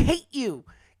 I hate you.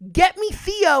 Get me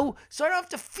Theo so I don't have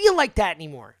to feel like that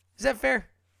anymore. Is that fair?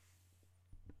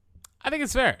 I think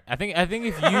it's fair. I think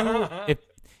if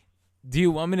do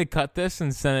you want me to cut this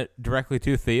and send it directly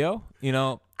to Theo?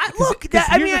 It's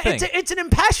an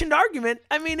impassioned argument.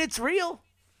 I mean, it's real.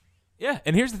 Yeah,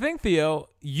 and here's the thing, Theo.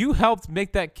 You helped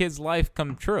make that kid's life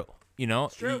come true.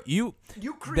 It's true. You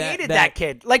created that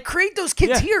kid. Like, create those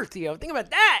kids here, Theo. Think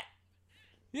about that.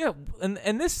 Yeah,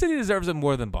 and this city deserves it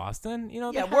more than Boston.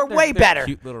 We're way better.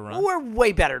 Cute little run. We're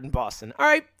way better than Boston. All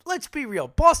right, let's be real.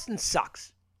 Boston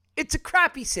sucks. It's a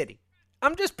crappy city.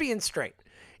 I'm just being straight.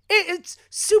 It's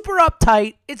super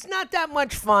uptight. It's not that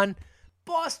much fun.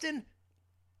 Boston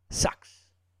sucks.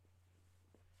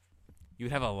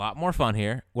 You'd have a lot more fun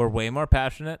here. We're way more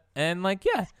passionate, and we're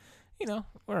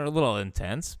a little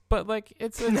intense, but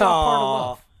it's all part of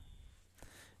love.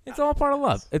 It's all part of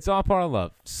love. It's all part of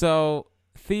love. So,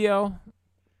 Theo,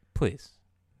 please,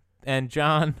 and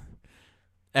John,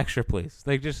 extra please.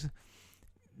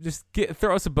 Just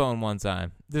throw us a bone one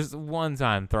time. Just one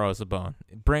time, throw us a bone.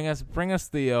 Bring us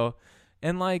Theo,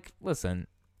 and listen,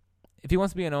 if he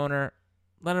wants to be an owner,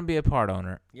 Let him be a part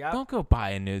owner. Yep. Don't go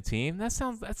buy a new team. That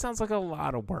sounds like a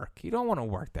lot of work. You don't want to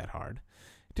work that hard.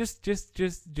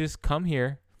 Just come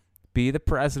here, be the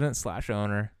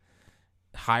president/owner,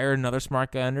 hire another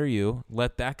smart guy under you,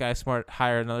 let that guy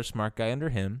hire another smart guy under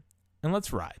him, and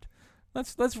let's ride.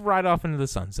 Let's ride off into the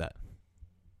sunset.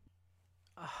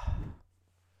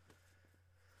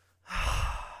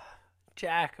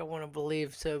 Jack, I want to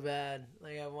believe so bad.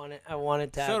 Like I want it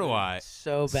to happen. So do I.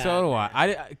 So bad. So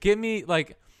do man.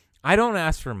 I don't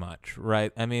ask for much,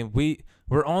 right? I mean,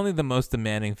 we're only the most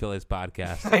demanding Phillies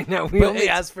podcast. I know we only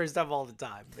ask for stuff all the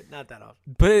time, but not that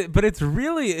often. But it's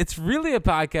really a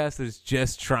podcast that's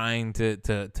just trying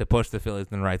to push the Phillies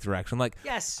in the right direction. Like,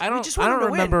 Yes, I don't we just want to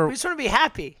remember. win. We just want to be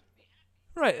happy.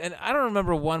 Right, and I don't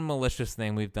remember one malicious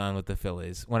thing we've done with the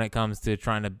Phillies when it comes to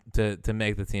trying to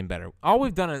make the team better. All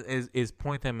we've done is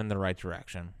point them in the right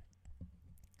direction.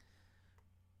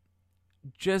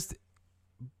 Just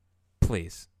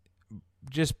please,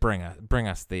 just bring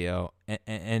us Theo,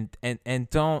 and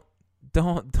don't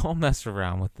mess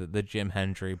around with the Jim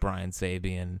Hendry, Brian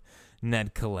Sabian,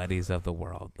 Ned Collettis of the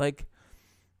world. Like,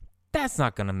 that's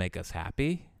not gonna make us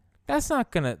happy. That's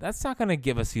not gonna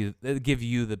give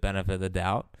you the benefit of the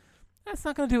doubt. That's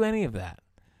not gonna do any of that.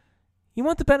 You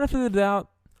want the benefit of the doubt?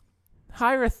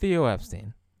 Hire a Theo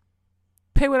Epstein.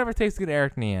 Pay whatever it takes to get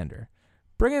Eric Neander.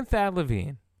 Bring in Thad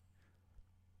Levine.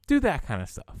 Do that kind of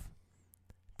stuff.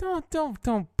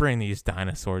 Don't bring these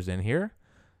dinosaurs in here.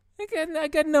 I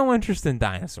got no interest in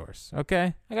dinosaurs.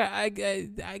 Okay,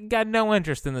 I got no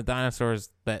interest in the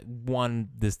dinosaurs that won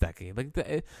this decade.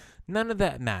 Like none of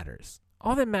that matters.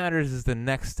 All that matters is the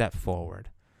next step forward.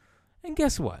 And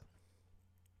guess what?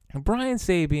 Brian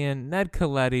Sabian, Ned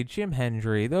Colletti, Jim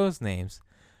Hendry, those names,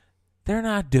 they're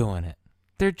not doing it.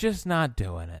 They're just not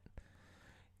doing it.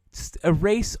 Just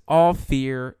erase all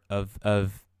fear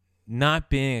of not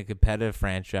being a competitive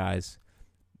franchise.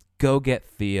 Go get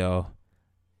Theo.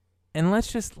 And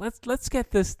let's get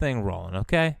this thing rolling,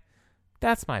 okay?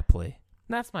 That's my plea.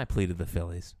 That's my plea to the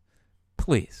Phillies.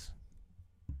 Please.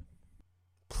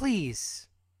 Please.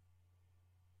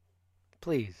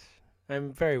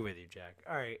 I'm very with you, Jack.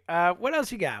 All right. What else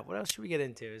you got? What else should we get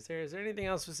into? Is there anything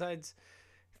else besides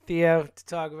Theo to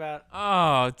talk about?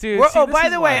 Oh, dude. By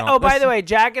the way,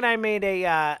 Jack and I made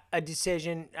a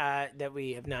decision that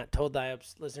we have not told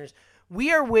IOPS listeners.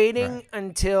 We are waiting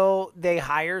until they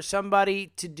hire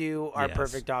somebody to do our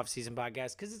perfect off-season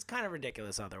podcast because it's kind of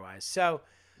ridiculous otherwise. So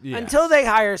until they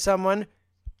hire someone,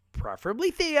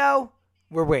 preferably Theo,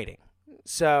 we're waiting.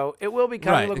 So it will be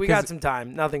coming. Look, we got some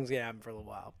time. Nothing's going to happen for a little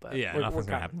while. But nothing's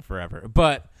going to happen forever.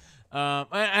 But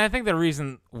I think the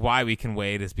reason why we can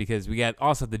wait is because we got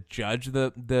also to judge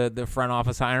the front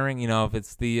office hiring. You know, if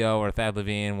it's Theo or Thad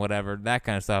Levine, whatever, that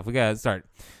kind of stuff. We got to start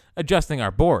adjusting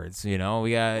our boards. You know,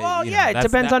 we got. Well, it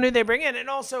depends on who they bring in, and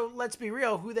also let's be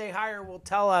real, who they hire will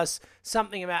tell us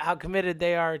something about how committed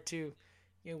they are to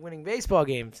winning baseball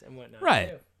games and whatnot. Right.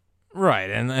 Too. Right,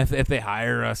 and if they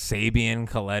hire a Sabian,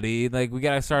 Colletti, like we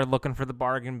gotta start looking for the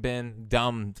bargain bin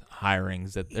dumb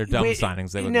hirings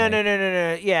signings. They would no.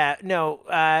 Yeah,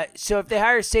 no. So if they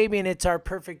hire Sabian, it's our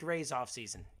perfect Rays off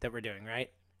season that we're doing,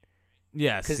 right?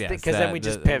 Yes, because then we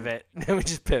just pivot. Then we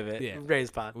just pivot. Yeah. Rays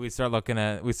pod. We start looking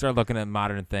at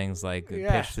modern things like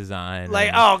pitch design.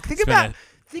 Like think about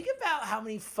how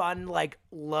many fun like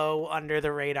low under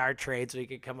the radar trades we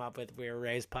could come up with if we were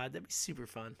Rays pod. That'd be super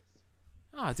fun.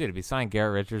 Oh, dude, it'd be signing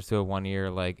Garrett Richards to a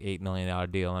 1-year, like $8 million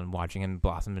deal and watching him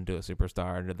blossom into a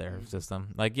superstar under their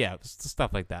system. Like,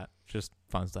 stuff like that. Just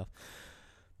fun stuff.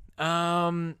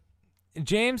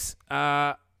 James,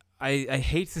 I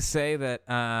hate to say that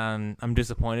I'm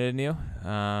disappointed in you,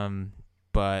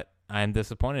 but I'm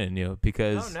disappointed in you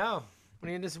because... Oh, no. What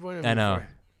are you disappointed in me I know. For?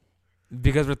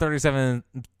 Because we're 37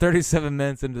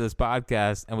 minutes into this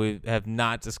podcast and we have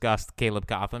not discussed Caleb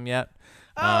Cotham yet.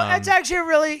 Oh, that's actually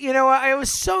really, I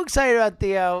was so excited about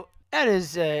Theo. That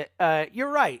is, you're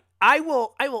right. I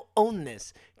will own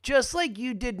this. Just like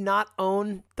you did not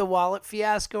own the wallet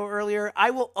fiasco earlier,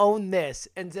 I will own this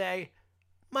and say,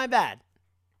 my bad.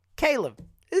 Caleb,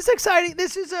 this is exciting.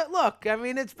 This is look, I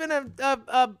mean, it's been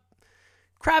a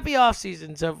crappy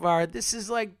offseason so far. This is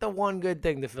like the one good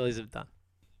thing the Phillies have done.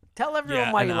 Tell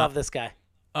everyone why you love this guy.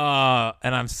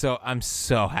 And I'm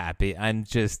so happy.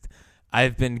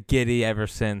 I've been giddy ever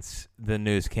since the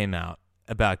news came out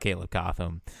about Caleb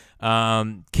Cotham.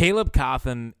 Caleb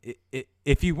Cotham,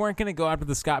 if you weren't going to go after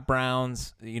the Scott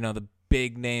Browns, the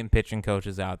big name pitching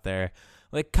coaches out there,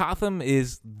 like Cotham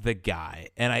is the guy.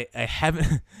 And I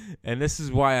haven't, and this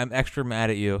is why I'm extra mad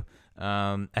at you.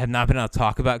 I have not been able to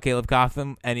talk about Caleb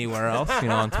Cotham anywhere else,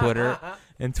 on Twitter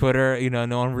and Twitter,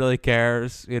 no one really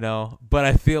cares, But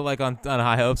I feel like on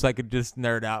High Hopes, I could just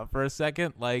nerd out for a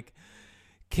second. Like,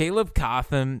 Caleb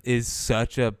Cotham is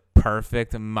such a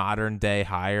perfect modern day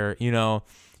hire. You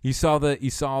saw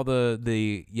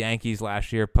the Yankees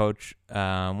last year poach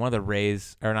one of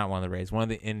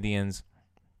the Indians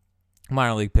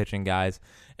minor league pitching guys,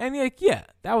 and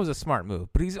that was a smart move.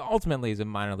 But he's a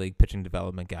minor league pitching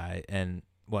development guy and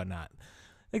whatnot.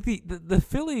 Like the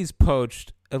Phillies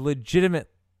poached a legitimate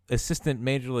assistant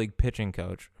major league pitching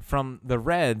coach from the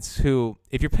Reds, who,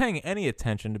 if you're paying any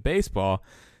attention to baseball,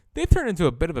 they've turned into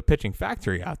a bit of a pitching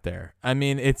factory out there. I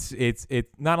mean, it's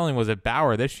not only was it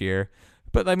Bauer this year,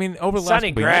 but I mean over the last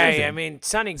Sonny Gray.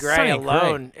 Sonny Gray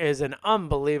alone is an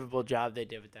unbelievable job they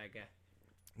did with that guy.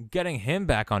 Getting him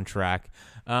back on track,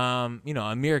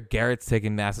 Amir Garrett's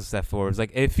taking massive step forwards.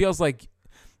 Like, it feels like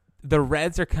the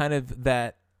Reds are kind of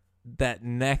that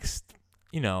next,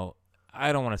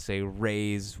 I don't want to say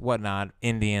Rays, whatnot,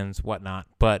 Indians, whatnot,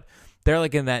 but they're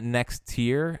like in that next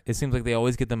tier. It seems like they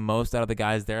always get the most out of the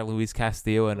guys there. Luis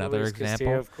Castillo, another example.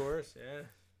 Castillo, of course, yeah.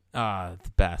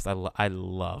 The best. I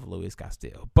love Luis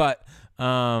Castillo, but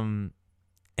and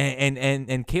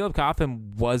Caleb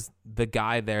Cotham was the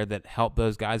guy there that helped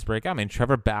those guys break out. I mean,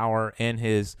 Trevor Bauer in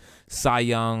his Cy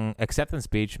Young acceptance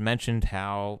speech mentioned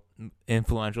how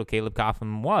influential Caleb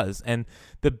Cotham was. And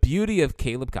the beauty of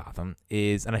Caleb Cotham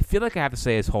is, and I feel like I have to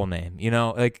say his whole name,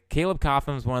 like Caleb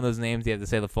Cotham is one of those names you have to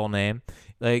say the full name.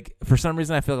 Like, for some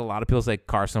reason, I feel like a lot of people say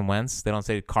Carson Wentz. They don't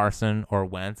say Carson or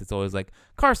Wentz. It's always like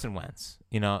Carson Wentz.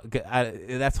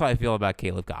 That's how I feel about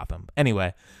Caleb Cotham.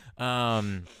 Anyway,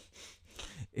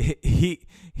 he's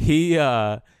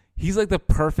like the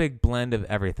perfect blend of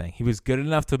everything. He was good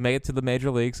enough to make it to the major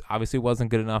leagues. Obviously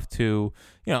wasn't good enough to,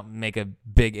 make a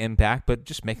big impact, but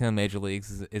just making the major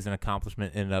leagues is an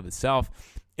accomplishment in and of itself.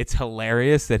 It's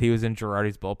hilarious that he was in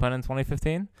Girardi's bullpen in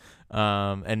 2015.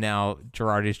 And now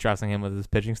Girardi's trusting him with his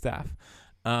pitching staff.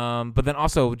 But then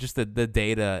also just the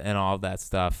data and all of that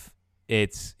stuff,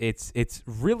 it's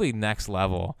really next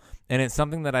level. And it's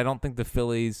something that I don't think the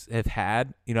Phillies have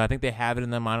had. I think they have it in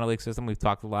the minor league system. We've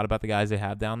talked a lot about the guys they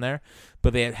have down there,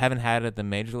 but they haven't had it at the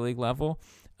major league level.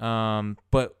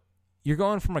 But you're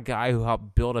going from a guy who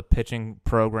helped build a pitching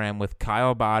program with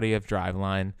Kyle Boddy of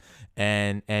Driveline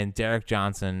and Derek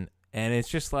Johnson. And it's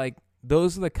just like,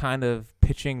 those are the kind of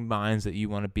pitching minds that you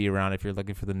want to be around if you're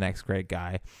looking for the next great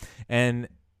guy. And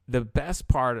the best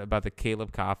part about the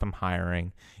Caleb Cotham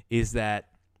hiring is that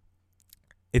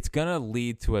it's going to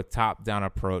lead to a top-down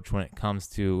approach when it comes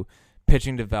to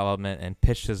pitching development and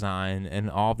pitch design and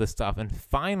all this stuff. And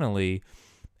finally,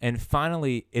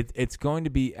 it's going to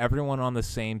be everyone on the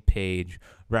same page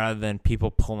rather than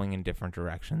people pulling in different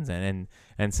directions and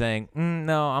saying,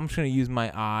 no, I'm just going to use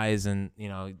my eyes and,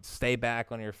 stay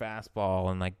back on your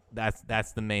fastball. And like,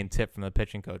 that's the main tip from the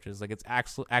pitching coaches. Like, it's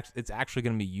actually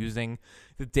going to be using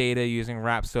the data, using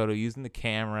Rapsodo, using the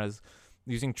cameras,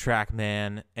 using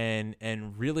TrackMan, and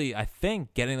really, I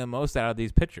think, getting the most out of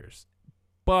these pitchers.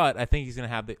 But I think he's going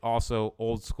to have the also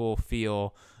old school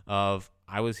feel of,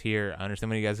 I was here, I understand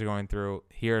what you guys are going through,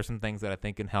 here are some things that I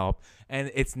think can help.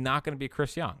 And it's not going to be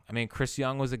Chris Young. I mean, Chris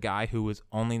Young was a guy who was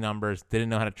only numbers, didn't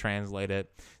know how to translate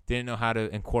it, didn't know how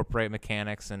to incorporate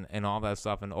mechanics and all that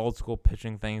stuff and old school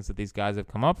pitching things that these guys have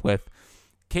come up with.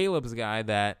 Caleb's a guy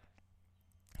that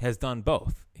has done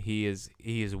both. He has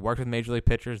worked with major league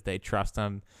pitchers. They trust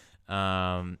him.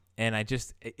 And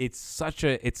it's such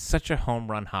a home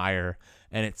run hire,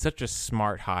 and it's such a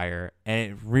smart hire,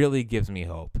 and it really gives me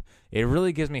hope. It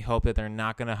really gives me hope that they're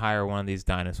not going to hire one of these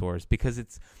dinosaurs, because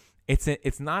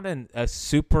it's not a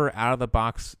super out of the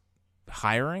box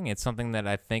hiring. It's something that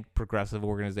I think progressive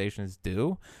organizations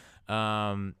do,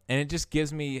 and it just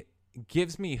gives me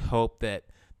hope that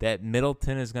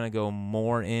Middleton is going to go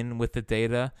more in with the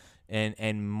data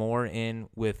and more in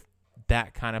with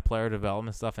that kind of player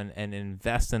development stuff and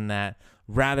invest in that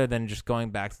rather than just going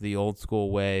back to the old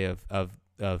school way of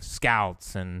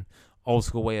scouts and old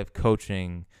school way of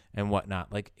coaching and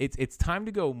whatnot. Like, it's time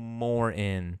to go more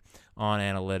in on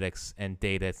analytics and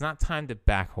data. It's not time to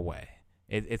back away.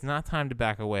 It's not time to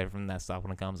back away from that stuff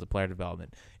when it comes to player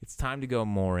development. It's time to go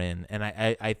more in. And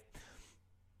I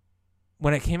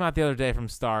when it came out the other day from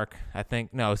Stark and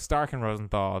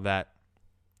Rosenthal, that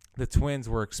the Twins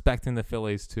were expecting the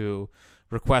Phillies to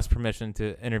request permission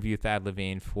to interview Thad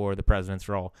Levine for the president's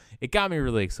role, it got me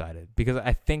really excited, because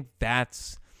I think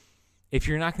that's, if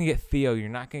you're not going to get Theo, you're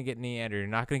not going to get Neander, you're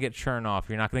not going to get Chernoff,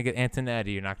 you're not going to get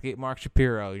Antonetti, you're not going to get Mark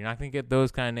Shapiro, you're not going to get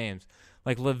those kind of names.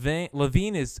 Like,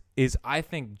 Levine is I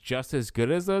think just as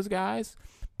good as those guys,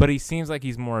 but he seems like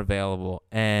he's more available,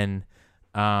 and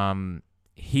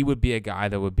he would be a guy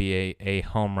that would be a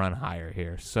home run hire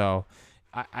here. So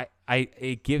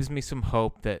it gives me some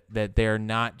hope that they're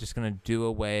not just going to do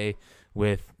away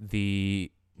with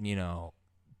the,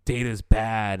 data's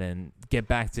bad and get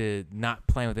back to not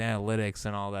playing with analytics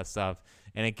and all that stuff.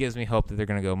 And it gives me hope that they're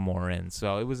going to go more in.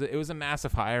 So it was a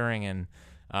massive hiring, and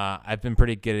I've been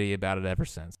pretty giddy about it ever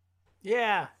since.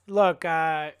 Yeah, look,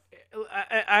 as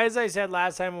I said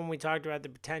last time when we talked about the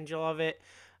potential of it,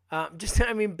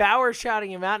 Bauer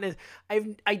shouting him out, and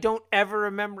I don't ever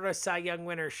remember a Cy Young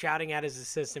winner shouting at his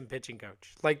assistant pitching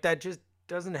coach. Like, that just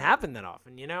doesn't happen that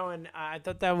often, and I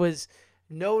thought that was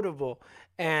notable.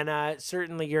 And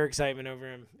certainly your excitement over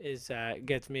him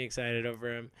gets me excited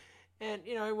over him. And,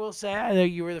 I will say, I know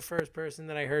you were the first person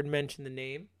that I heard mention the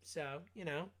name. So,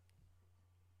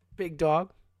 big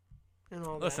dog and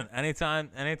all Listen, that.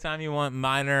 anytime you want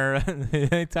minor,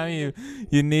 anytime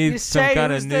you need some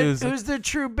kind of news. Who's the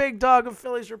true big dog of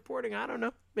Phillies reporting? I don't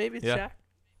know. Maybe it's Shaq.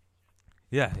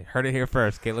 Yeah, heard it here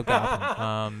first. Caleb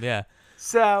Kaufman. Yeah.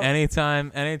 So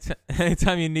anytime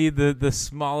you need the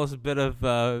smallest bit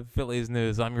of Phillies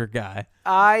news, I'm your guy.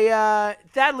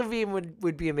 Thad Levine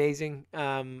would be amazing.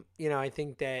 I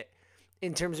think that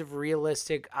in terms of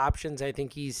realistic options, I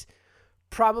think he's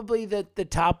probably the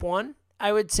top one,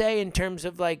 I would say, in terms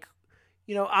of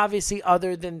obviously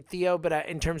other than Theo, but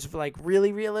in terms of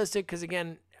really realistic, because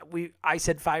again, I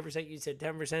said 5%, you said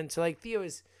 10%. So Theo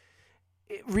is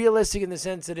realistic in the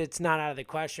sense that it's not out of the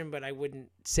question, but I wouldn't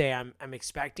say I'm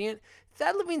expecting it.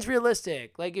 Thad Levine's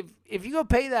realistic. If you go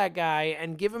pay that guy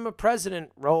and give him a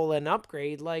president role and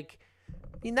upgrade,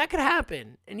 that could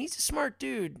happen. And he's a smart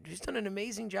dude. He's done an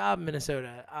amazing job in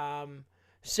Minnesota. I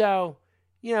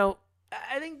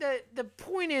think that the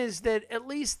point is that at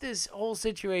least this whole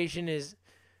situation is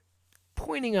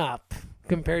pointing up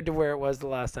compared to where it was the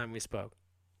last time we spoke.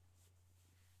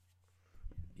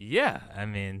 Yeah,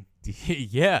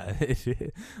 yeah.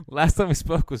 Last time we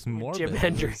spoke was more Jim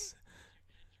Hendry.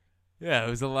 Yeah, it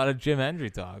was a lot of Jim Hendry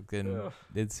talk, and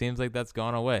it seems like that's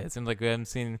gone away. It seems like we haven't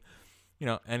seen,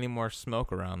 any more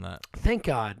smoke around that. Thank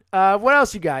God. What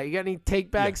else you got? You got any take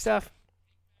back stuff?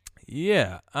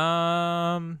 Yeah.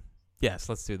 Yes,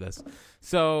 let's do this.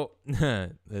 So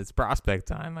it's prospect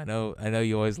time. I know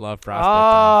you always love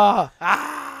prospect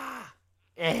time.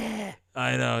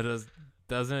 I know.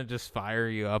 Doesn't it just fire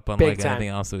you up on anything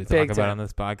else that we talk about on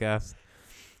this podcast?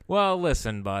 Well,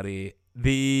 listen, buddy.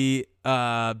 The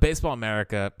Baseball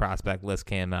America prospect list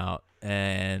came out,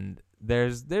 and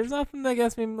there's nothing that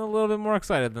gets me a little bit more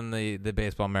excited than the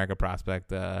Baseball America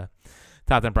prospect top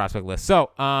 10 prospect list.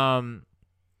 So,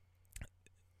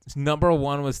 number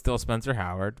 1 was still Spencer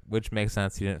Howard, which makes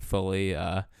sense. He didn't fully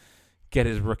get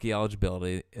his rookie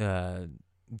eligibility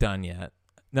done yet.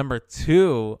 Number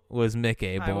 2 was Mick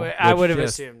Abel. I would have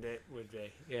assumed it would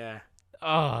be. Yeah.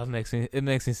 Oh, it makes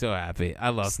me so happy. I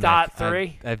love Stott Mick.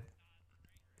 3.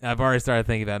 I've already started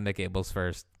thinking about Mick Abel's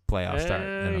first playoff start.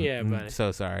 I'm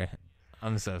so sorry.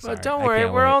 I'm so sorry. But don't worry,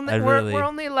 we're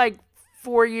only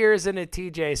 4 years in a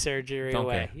TJ surgery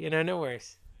away. No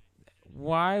worries.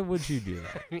 Why would you do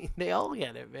that? They all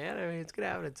get it, man. It's gonna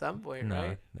happen at some point,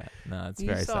 right? No, it's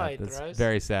very sad. It's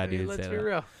very sad you say that. Let's be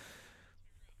real.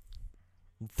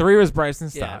 3 was Bryson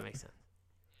Stott. Yeah, that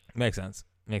makes sense.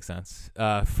 Makes sense.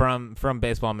 From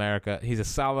Baseball America, he's a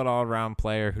solid all-around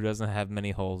player who doesn't have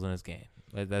many holes in his game.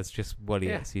 That's just what he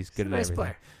is. He's good at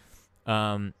everything.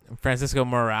 Player. Francisco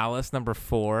Morales, number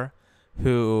 4,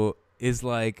 who is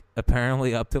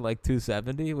apparently up to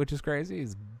 270, which is crazy.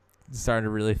 He's starting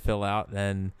to really fill out,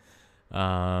 and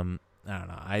I don't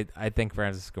know. I think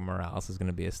Francisco Morales is going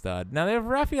to be a stud. Now they have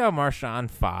Rafael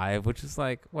Marchand 5, which is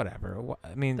whatever.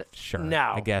 Sure.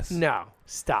 No, I guess. No,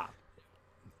 stop.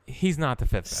 He's not the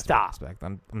 5th best prospect.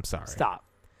 I'm sorry. Stop.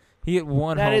 He hit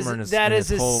one homer in his whole minor league life. That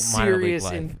is a serious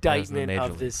indictment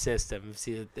of this system.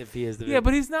 If he is the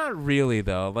but he's not really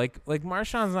though.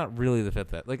 Marchand's not really the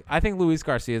 5th best. I think Luis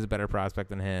Garcia is a better prospect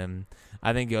than him.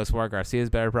 I think Yoswar Garcia is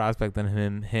a better prospect than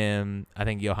him. I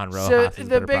think Johan Rojas is a better prospect than him.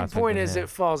 So the big point is it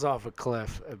falls off a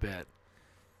cliff a bit.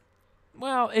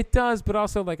 Well, it does, but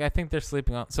also I think they're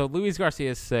sleeping on. So Luis Garcia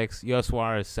is 6,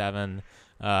 Yoswar is 7,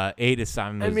 8 is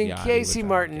Simon Muzziotti. Casey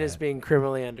Martin is being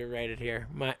criminally underrated here.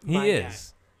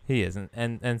 He is,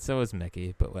 and so is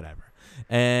Mickey, but whatever.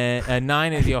 And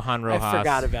 9 is Johan Rojas. I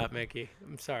forgot about Mickey.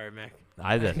 I'm sorry, Mick.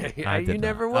 I didn't. You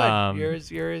never would.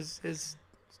 You're his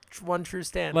one true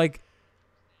stand.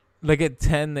 At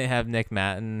 10 they have Nick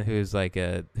Matten, who's like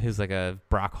a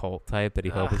Brock Holt type that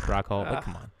he hopes is Brock Holt.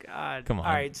 Come on. God. Come on.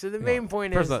 All right, so the main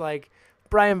point is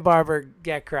Brian Barber,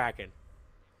 get cracking.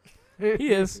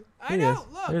 He is. I know.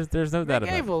 Look, there's no doubt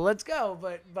about it. Let's go.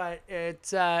 But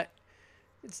it's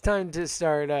It's time to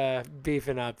start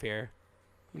beefing up here.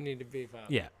 We need to beef up.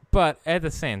 Yeah, but at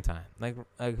the same time, like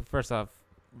first off,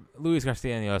 Luis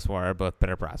Garcia and Yoel Suarez are both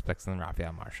better prospects than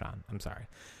Rafael Marchand. I'm sorry.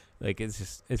 Like,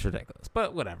 it's ridiculous.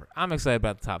 But whatever. I'm excited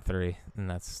about the top 3, and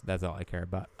that's all I care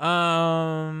about.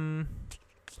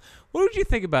 What would you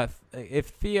think about if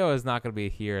Theo is not going to be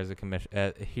here as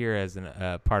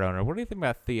a part owner? What do you think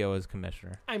about Theo as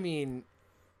commissioner? I mean,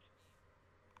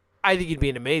 I think he'd be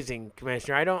an amazing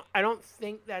commissioner. I don't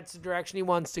think that's the direction he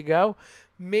wants to go.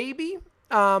 Maybe,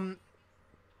 but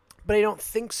I don't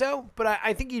think so. But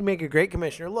I think he'd make a great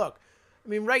commissioner. Look, I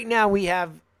mean, right now we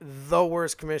have the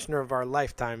worst commissioner of our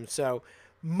lifetime. So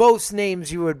most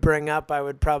names you would bring up, I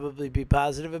would probably be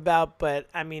positive about. But,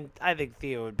 I mean, I think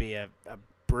Theo would be a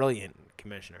brilliant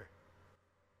commissioner.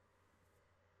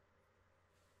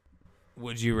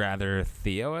 Would you rather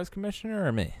Theo as commissioner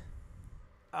or me?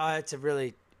 That's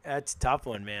a tough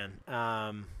one, man.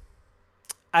 I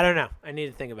don't know. I need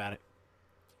to think about it.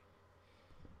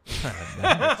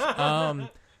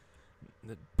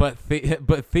 But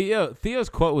Theo's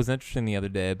quote was interesting the other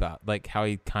day about like how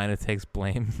he kind of takes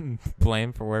blame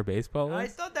for where baseball is. I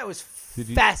thought that was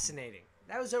fascinating.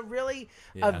 That was a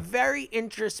very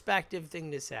introspective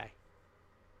thing to say.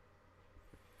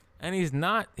 And he's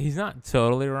not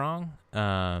totally wrong.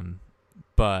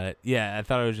 But yeah, I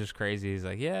thought it was just crazy. He's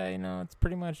like, yeah, it's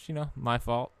pretty much, my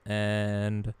fault.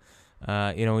 And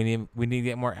we need to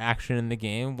get more action in the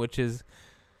game, which is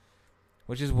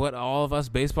what all of us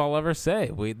baseball lovers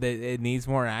say. It needs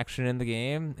more action in the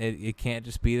game. It can't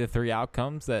just be the 3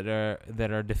 outcomes that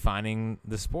are defining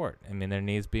the sport. I mean, there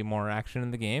needs to be more action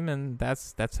in the game, and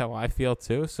that's how I feel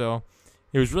too. So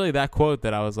it was really that quote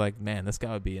that I was like, man, this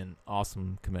guy would be an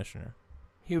awesome commissioner.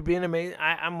 He would be an amazing.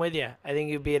 I'm with you. I think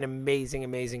he would be an amazing,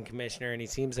 amazing commissioner, and he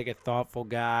seems like a thoughtful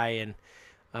guy,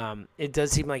 and it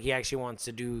does seem like he actually wants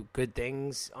to do good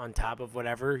things on top of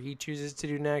whatever he chooses to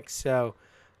do next. So.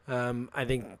 I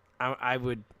think I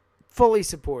would fully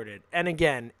support it. And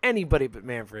again, anybody but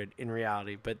Manfred in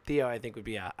reality. But Theo, I think, would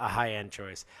be a high-end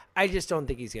choice. I just don't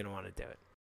think he's going to want to do it.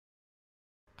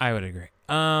 I would agree.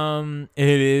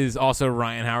 It is also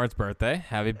Ryan Howard's birthday.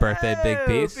 Happy birthday, Big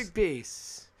Piece. Big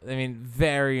Piece. I mean,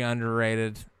 very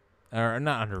underrated. Or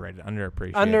not underrated,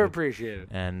 underappreciated. Underappreciated.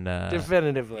 And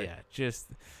definitively. Yeah,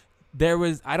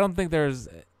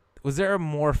 was there a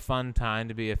more fun time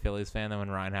to be a Phillies fan than when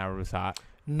Ryan Howard was hot?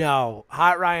 No,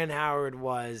 hot Ryan Howard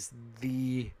was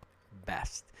the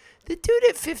best. The dude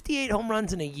hit 58 home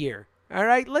runs in a year. All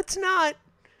right, let's not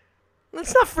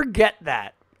forget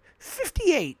that.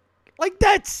 58, like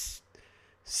that's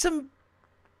some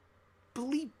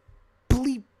bleep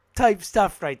type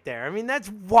stuff right there. I mean, that's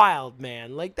wild,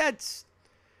 man. Like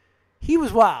he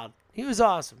was wild. He was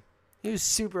awesome. He was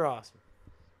super awesome.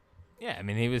 Yeah, I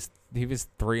mean, he was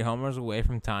 3 homers away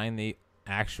from tying the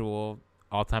actual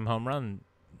all-time home run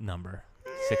number,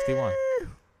 61.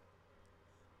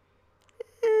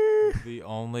 The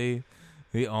only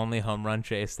home run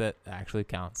chase that actually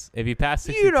counts. If you pass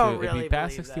 62, you don't really if you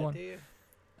pass believe 61, that, do you?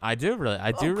 I do really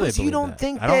believe because you don't that.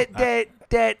 think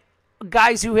that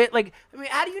guys who hit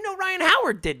how do you know Ryan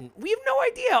Howard didn't? We have no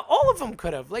idea. All of them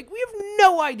could have. Like, we have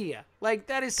no idea. Like,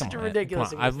 that is such a ridiculous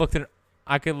thing. I've looked at.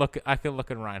 I could look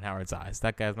in Ryan Howard's eyes.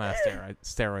 That guy's not a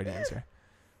steroid user.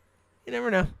 You never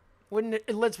know.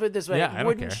 Let's put it this way. Yeah, it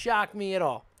wouldn't shock me at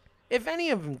all if any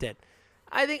of them did.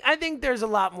 I think there's a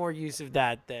lot more use of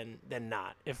that than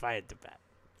not, if I had to bet.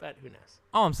 But who knows?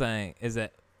 All I'm saying is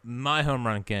that my home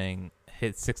run king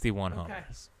hit 61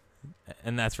 homers,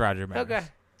 and that's Roger Maris. Okay,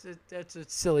 that's a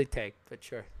silly take, but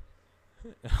sure.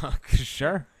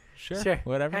 Sure,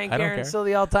 whatever. Hank I don't Aaron's care. still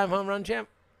the all-time home run champ.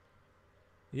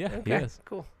 Yeah, Okay, he is.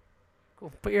 cool.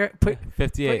 Put 58.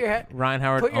 Put your head, Ryan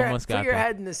Howard almost got Put your there.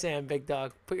 head in the sand, big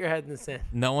dog. Put your head in the sand.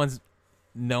 No one's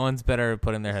better at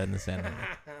putting their head in the sand than me.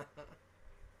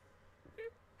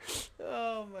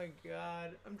 Oh my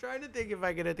God! I'm trying to think if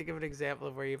I could think of an example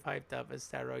of where you've hyped up a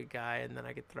steroid guy, and then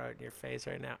I could throw it in your face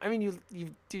right now. I mean,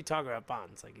 you do talk about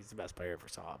Bonds like he's the best player I ever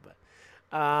saw, but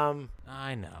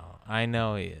I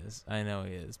know he is.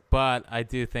 But I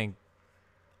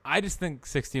just think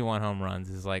 61 home runs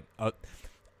is like.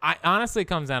 I honestly, it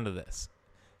comes down to this: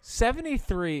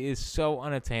 73 is so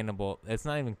unattainable. It's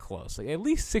not even close. Like, at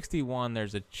least 61,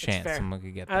 there's a chance someone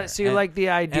could get there. So you like the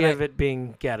idea of it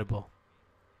being gettable?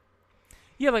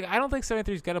 Yeah, like, I don't think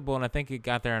 73 is gettable, and I think it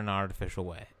got there in an artificial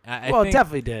way. It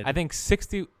definitely did. I think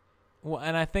 60. Well,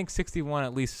 and I think 61,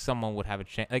 at least someone would have a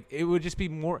chance. Like, it would just be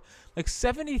more. Like,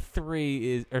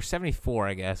 73 or 74,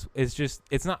 I guess, is just,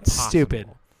 it's not possible. Stupid.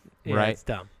 Right? Yeah, it's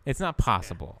dumb. It's not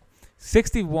possible. Yeah.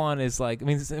 61 is like, I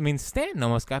mean, Stanton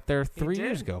almost got there 4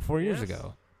 years ago.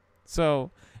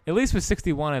 So at least with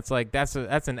 61, it's like that's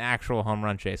an actual home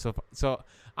run chase. So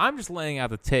I'm just laying out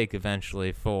the take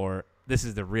eventually for this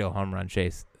is the real home run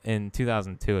chase. In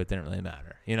 2002, it didn't really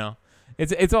matter.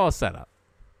 It's all set up.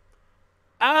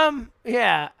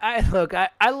 Yeah.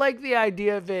 I like the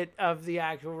idea of the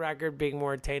actual record being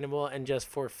more attainable and just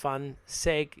for fun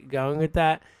sake going with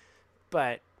that.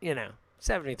 But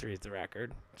 73 is the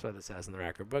record. That's what it says in the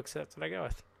record book. So that's what I go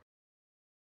with.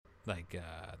 Like,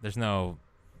 there's no,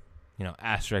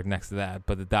 asterisk next to that,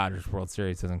 but the Dodgers World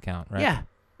Series doesn't count, right? Yeah,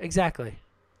 exactly.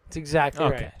 It's exactly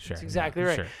right. Okay, sure. It's exactly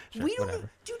right. Sure, We don't, whatever.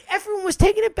 dude. Everyone was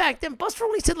taking it back then. Buster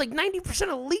only said like 90% of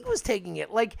the league was taking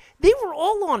it. Like they were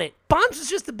all on it. Bonds was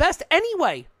just the best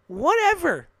anyway.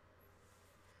 Whatever.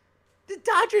 The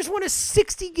Dodgers won a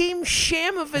 60-game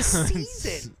sham of a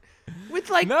season with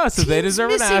like so they teams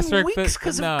deserve an missing asterisk weeks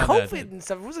because of COVID and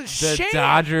stuff. It was a sham.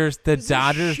 The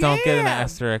Dodgers don't get an sham.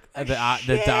 asterisk. A The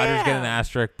Dodgers get an sham.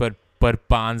 asterisk, but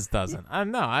Bonds doesn't. I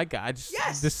don't know. I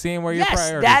just seeing where your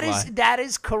priorities lie. That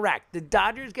is correct. The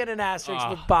Dodgers get an asterisk,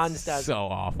 but Bonds doesn't. So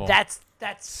awful. That's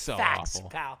so facts, awful.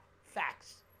 pal.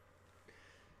 Facts.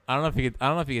 I don't know if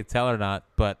you could tell or not,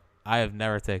 but I have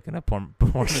never taken a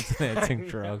performance-enhancing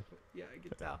drug. Yeah, I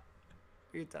can tell.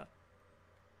 You can tell.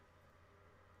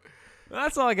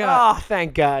 That's all I got. Oh,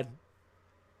 thank God.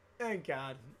 Thank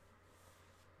God.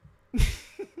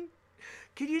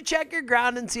 Could you check your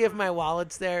ground and see if my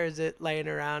wallet's there? Is it laying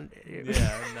around?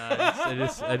 Yeah, no,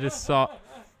 I just saw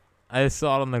it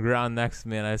on the ground next to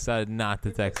me, and I decided not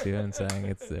to text you and saying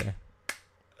it's there.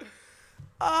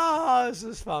 Oh, this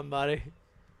is fun, buddy.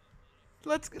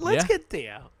 Let's get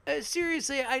Theo.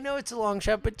 Seriously, I know it's a long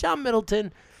shot, but John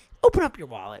Middleton, open up your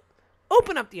wallet,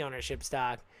 open up the ownership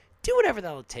stock, do whatever the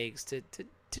hell it takes to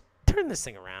turn this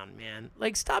thing around, man.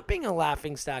 Like, stop being a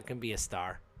laughing stock and be a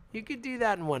star. You could do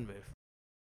that in one move.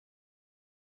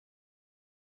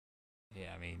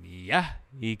 Yeah, I mean, yeah,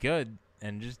 he could,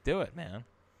 and just do it, man.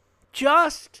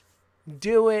 Just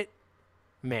do it,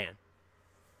 man.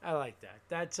 I like that.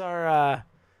 That's our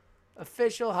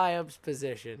official high ups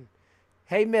position.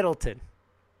 Hey, Middleton,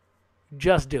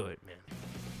 just do it, man.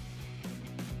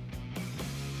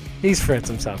 He's Fritz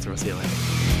himself. We'll see you later.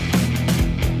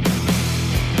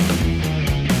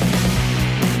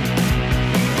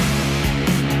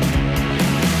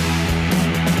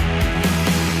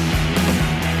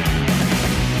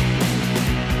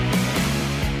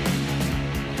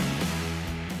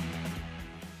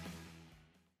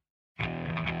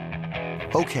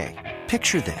 Okay,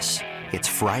 picture this. It's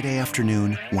Friday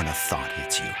afternoon when a thought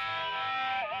hits you.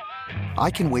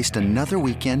 I can waste another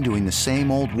weekend doing the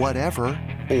same old whatever,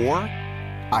 or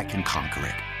I can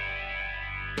conquer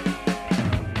it.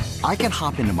 I can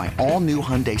hop into my all-new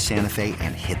Hyundai Santa Fe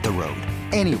and hit the road.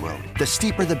 Any road. The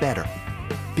steeper, the better.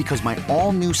 Because my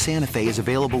all-new Santa Fe is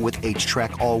available with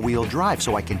H-Track all-wheel drive,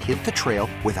 so I can hit the trail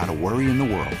without a worry in the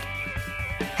world.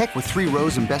 Heck, with 3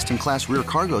 rows and best-in-class rear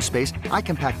cargo space, I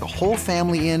can pack the whole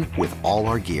family in with all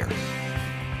our gear.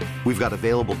 We've got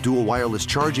available dual wireless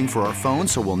charging for our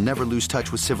phones, so we'll never lose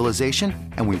touch with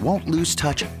civilization, and we won't lose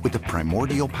touch with the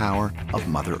primordial power of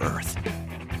Mother Earth.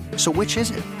 So which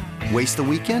is it? Waste the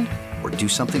weekend or do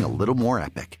something a little more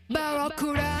epic?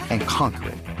 And conquer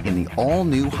it in the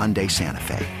all-new Hyundai Santa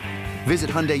Fe.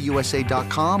 Visit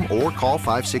HyundaiUSA.com or call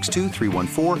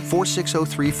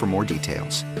 562-314-4603 for more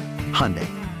details. Hyundai,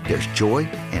 there's joy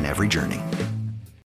in every journey.